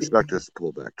 I would expect us to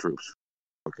pull back troops,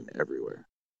 fucking everywhere.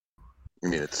 I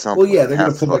mean, at some point, they're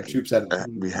going to pull back troops out.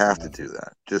 We have to do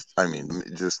that. Just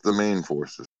the main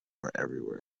forces are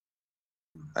everywhere.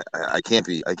 I can't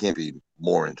be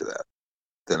more into that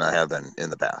than I have been in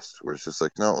the past, where it's just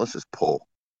like, no, let's just pull.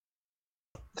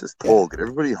 Get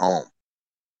everybody home.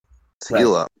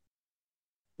 Heal up.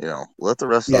 Let the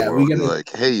rest of the world be like,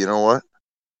 hey, you know what?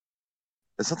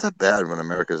 It's not that bad when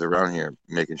America's around here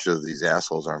making sure that these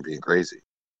assholes aren't being crazy.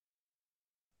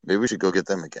 Maybe we should go get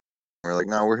them again. We're like,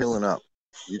 no, we're healing up.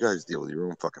 You guys deal with your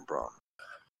own fucking problem.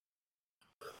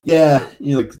 Yeah,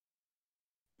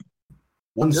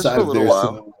 one just side for a little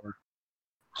while.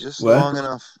 Just long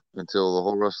enough until the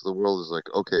whole rest of the world is like,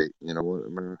 okay, you know what,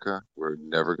 America? We're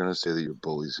never going to say that you're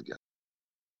bullies again.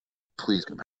 Please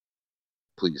come back.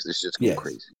 Please, this shit's going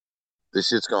crazy. This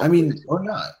shit's going crazy. Or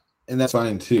not. And that's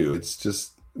fine, too. It's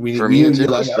just... For me, it's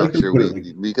infrastructure.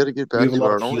 We got to get back to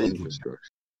our own infrastructure.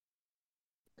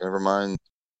 Never mind.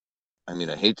 I mean,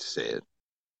 I hate to say it.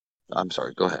 I'm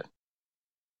sorry. Go ahead.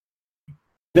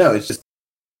 No, it's just...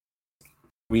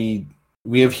 We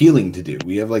have healing to do.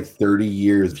 We have 30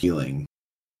 years of healing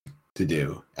to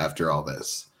do after all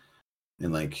this.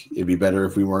 And it'd be better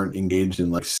if we weren't engaged in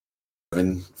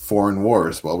foreign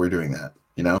wars while we're doing that.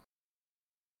 You know,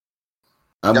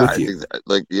 I'm Yeah, with I you. think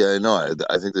that,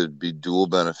 I think there'd be dual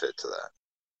benefit to that.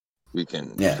 We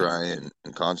can try and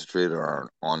concentrate on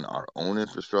our own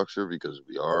infrastructure because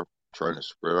we are trying to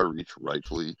spread our reach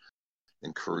rightfully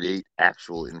and create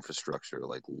actual infrastructure,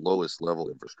 like lowest level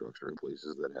infrastructure in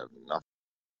places that have nothing.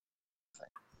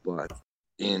 But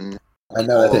in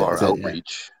all of our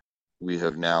outreach, we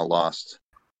have now lost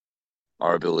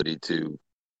our ability to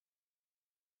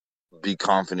be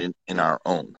confident in our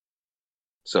own.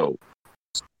 So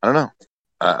I don't know.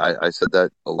 I said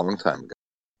that a long time ago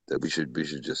that we should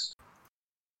just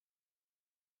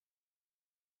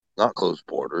not close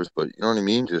borders, but you know what I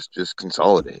mean. Just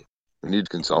consolidate. We need to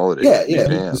consolidate.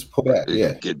 Just pull back.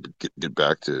 Get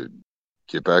back to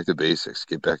basics.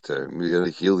 We gotta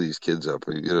heal these kids up.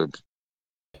 We're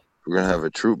gonna have a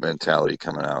troop mentality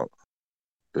coming out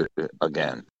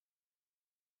again.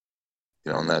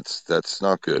 You know, and that's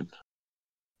not good.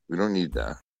 We don't need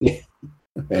that.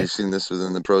 We've seen this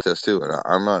within the protest too, and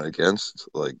I'm not against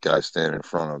like guys standing in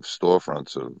front of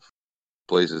storefronts of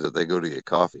places that they go to get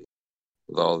coffee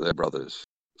with all their brothers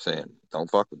saying,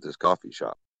 "Don't fuck with this coffee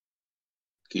shop.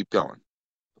 Keep going."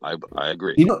 I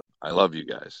agree. You know, I love you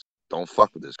guys. Don't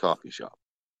fuck with this coffee shop.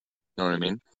 You know what I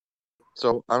mean?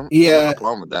 So I don't have a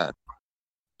problem with that.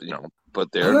 You know,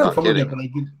 but they're not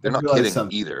kidding. They're not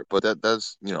kidding either. But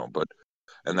that's you know,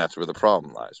 and that's where the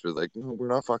problem lies. We're like, no, we're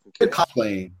not fucking kidding. They're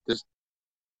cosplaying.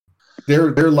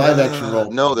 They're live action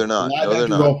role. No, they're not. No, they're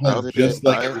not. I don't think just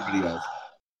like everybody else.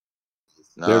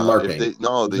 They're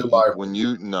LARPing. When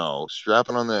you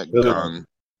strapping on that gun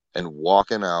and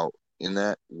walking out in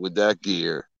that with that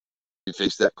gear, you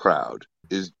face that crowd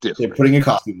is different. They're putting a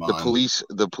costume on.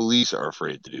 The police are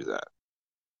afraid to do that.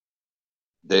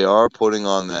 They are putting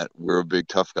on that "we're a big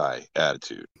tough guy"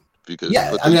 attitude because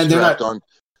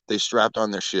they strapped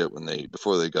on their shit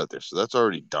before they got there, so that's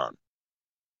already done.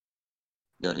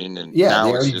 You know what I mean? And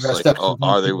now it's just like,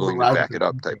 are they willing to back it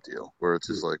up type deal? Where it's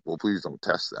just like, well, please don't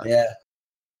test that. Yeah.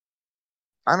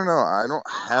 I don't know. I don't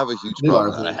have a huge problem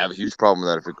with that. I have a huge problem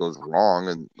with that if it goes wrong.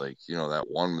 And like, you know, that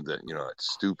one with that, you know, that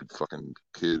stupid fucking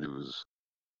kid who was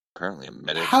apparently a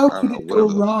medic. How could it go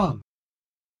wrong?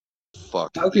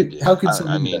 Fuck. How could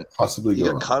something possibly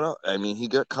go wrong? Cut off. I mean, he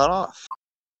got cut off.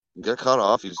 He got cut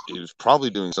off. He was probably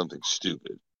doing something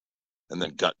stupid, and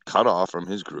then got cut off from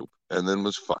his group, and then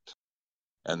was fucked,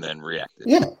 and then reacted.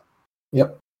 Yeah.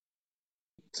 Yep.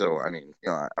 So I mean, you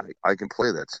know, I can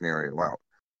play that scenario out.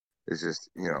 It's just,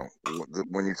 you know,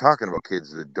 when you're talking about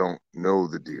kids that don't know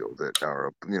the deal, that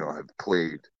are, you know, have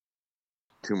played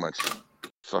too much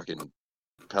fucking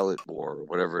pellet war or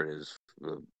whatever it is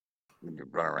when you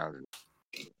run around and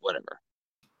whatever.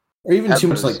 Or even too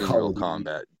much like Call of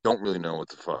combat. Don't really know what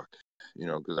the fuck, you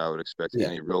know, because I would expect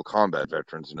any real combat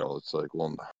veterans to know. It's like,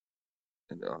 well,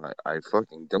 you know, I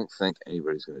fucking don't think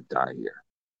anybody's going to die here.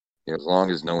 You know, as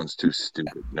long as no one's too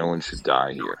stupid, no one should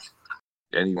die here.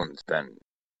 Anyone that's been,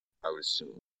 I would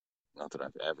assume, not that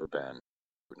I've ever been,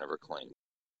 would never claim.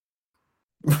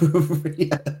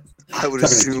 I would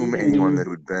assume anyone that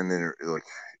would been in like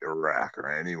Iraq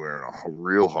or anywhere in a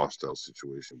real hostile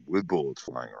situation with bullets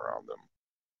flying around them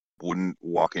wouldn't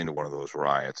walk into one of those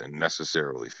riots and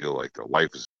necessarily feel like their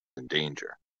life is in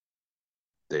danger.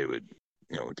 They would,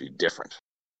 you know, it would be different.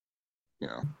 You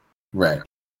know? Right.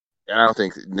 And I don't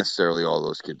think necessarily all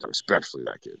those kids are, especially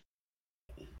that kid.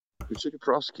 We should get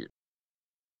prosecuted.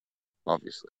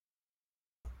 Obviously.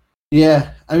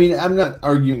 Yeah, I mean, I'm not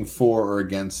arguing for or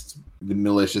against the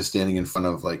militia standing in front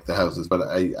of like the houses, but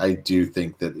I do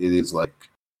think that it is like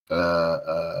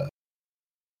a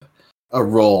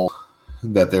role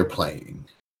that they're playing.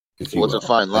 It's a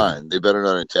fine line. They better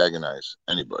not antagonize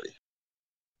anybody,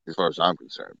 as far as I'm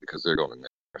concerned, because they're going there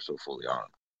so fully armed.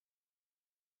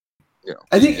 You know,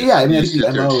 I think, I mean,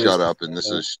 shut up, and this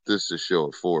is a show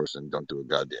of force, and don't do a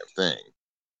goddamn thing.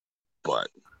 But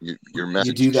your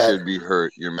message should be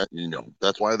heard. You know,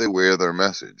 that's why they wear their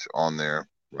message on there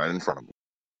right in front of them.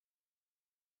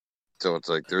 So it's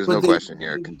like, there's no question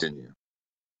here. Continue.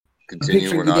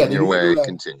 We're not in your way.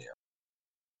 Continue.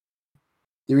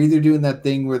 They're either doing that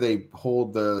thing where they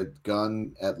hold the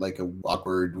gun at like a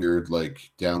awkward, weird,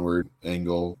 like downward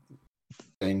angle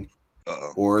thing,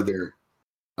 or they're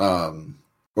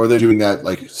doing that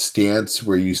like stance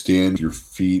where you stand your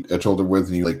feet at shoulder width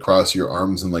and you like cross your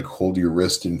arms and like hold your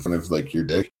wrist in front of like your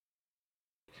dick,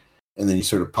 and then you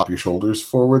sort of pop your shoulders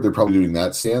forward. They're probably doing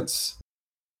that stance.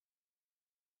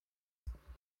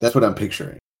 That's what I'm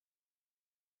picturing.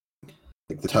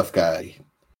 Like the tough guy.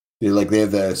 They have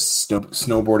the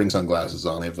snowboarding sunglasses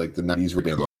on. They have like the 90s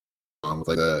Ray-Ban on with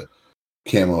like a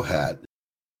camo hat.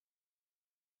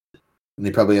 And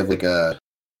they probably have like a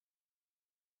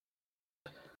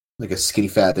skinny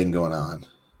fat thing going on.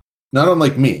 Not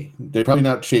unlike me. They're probably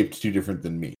not shaped too different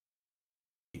than me.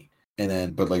 And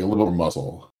then, but like a little more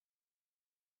muscle.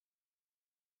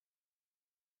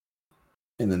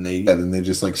 And then they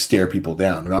just like stare people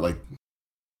down. They're not like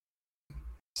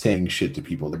saying shit to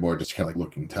people. They're more just kind of like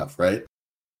looking tough, right?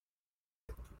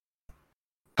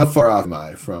 How far off am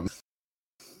I from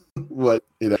what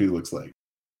it actually looks like?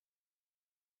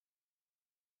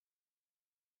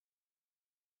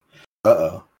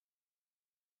 Uh-oh.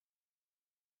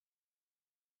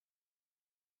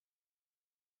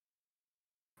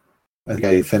 I think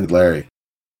I offended Larry.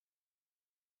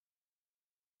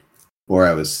 Or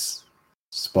I was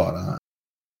spot on.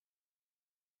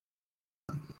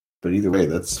 But either way,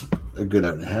 that's a good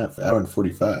hour and a half. Hour and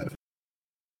 45.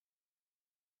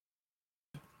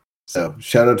 So,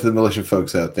 shout out to the militia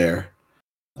folks out there.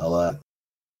 We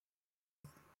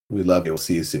love you. We'll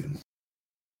see you soon.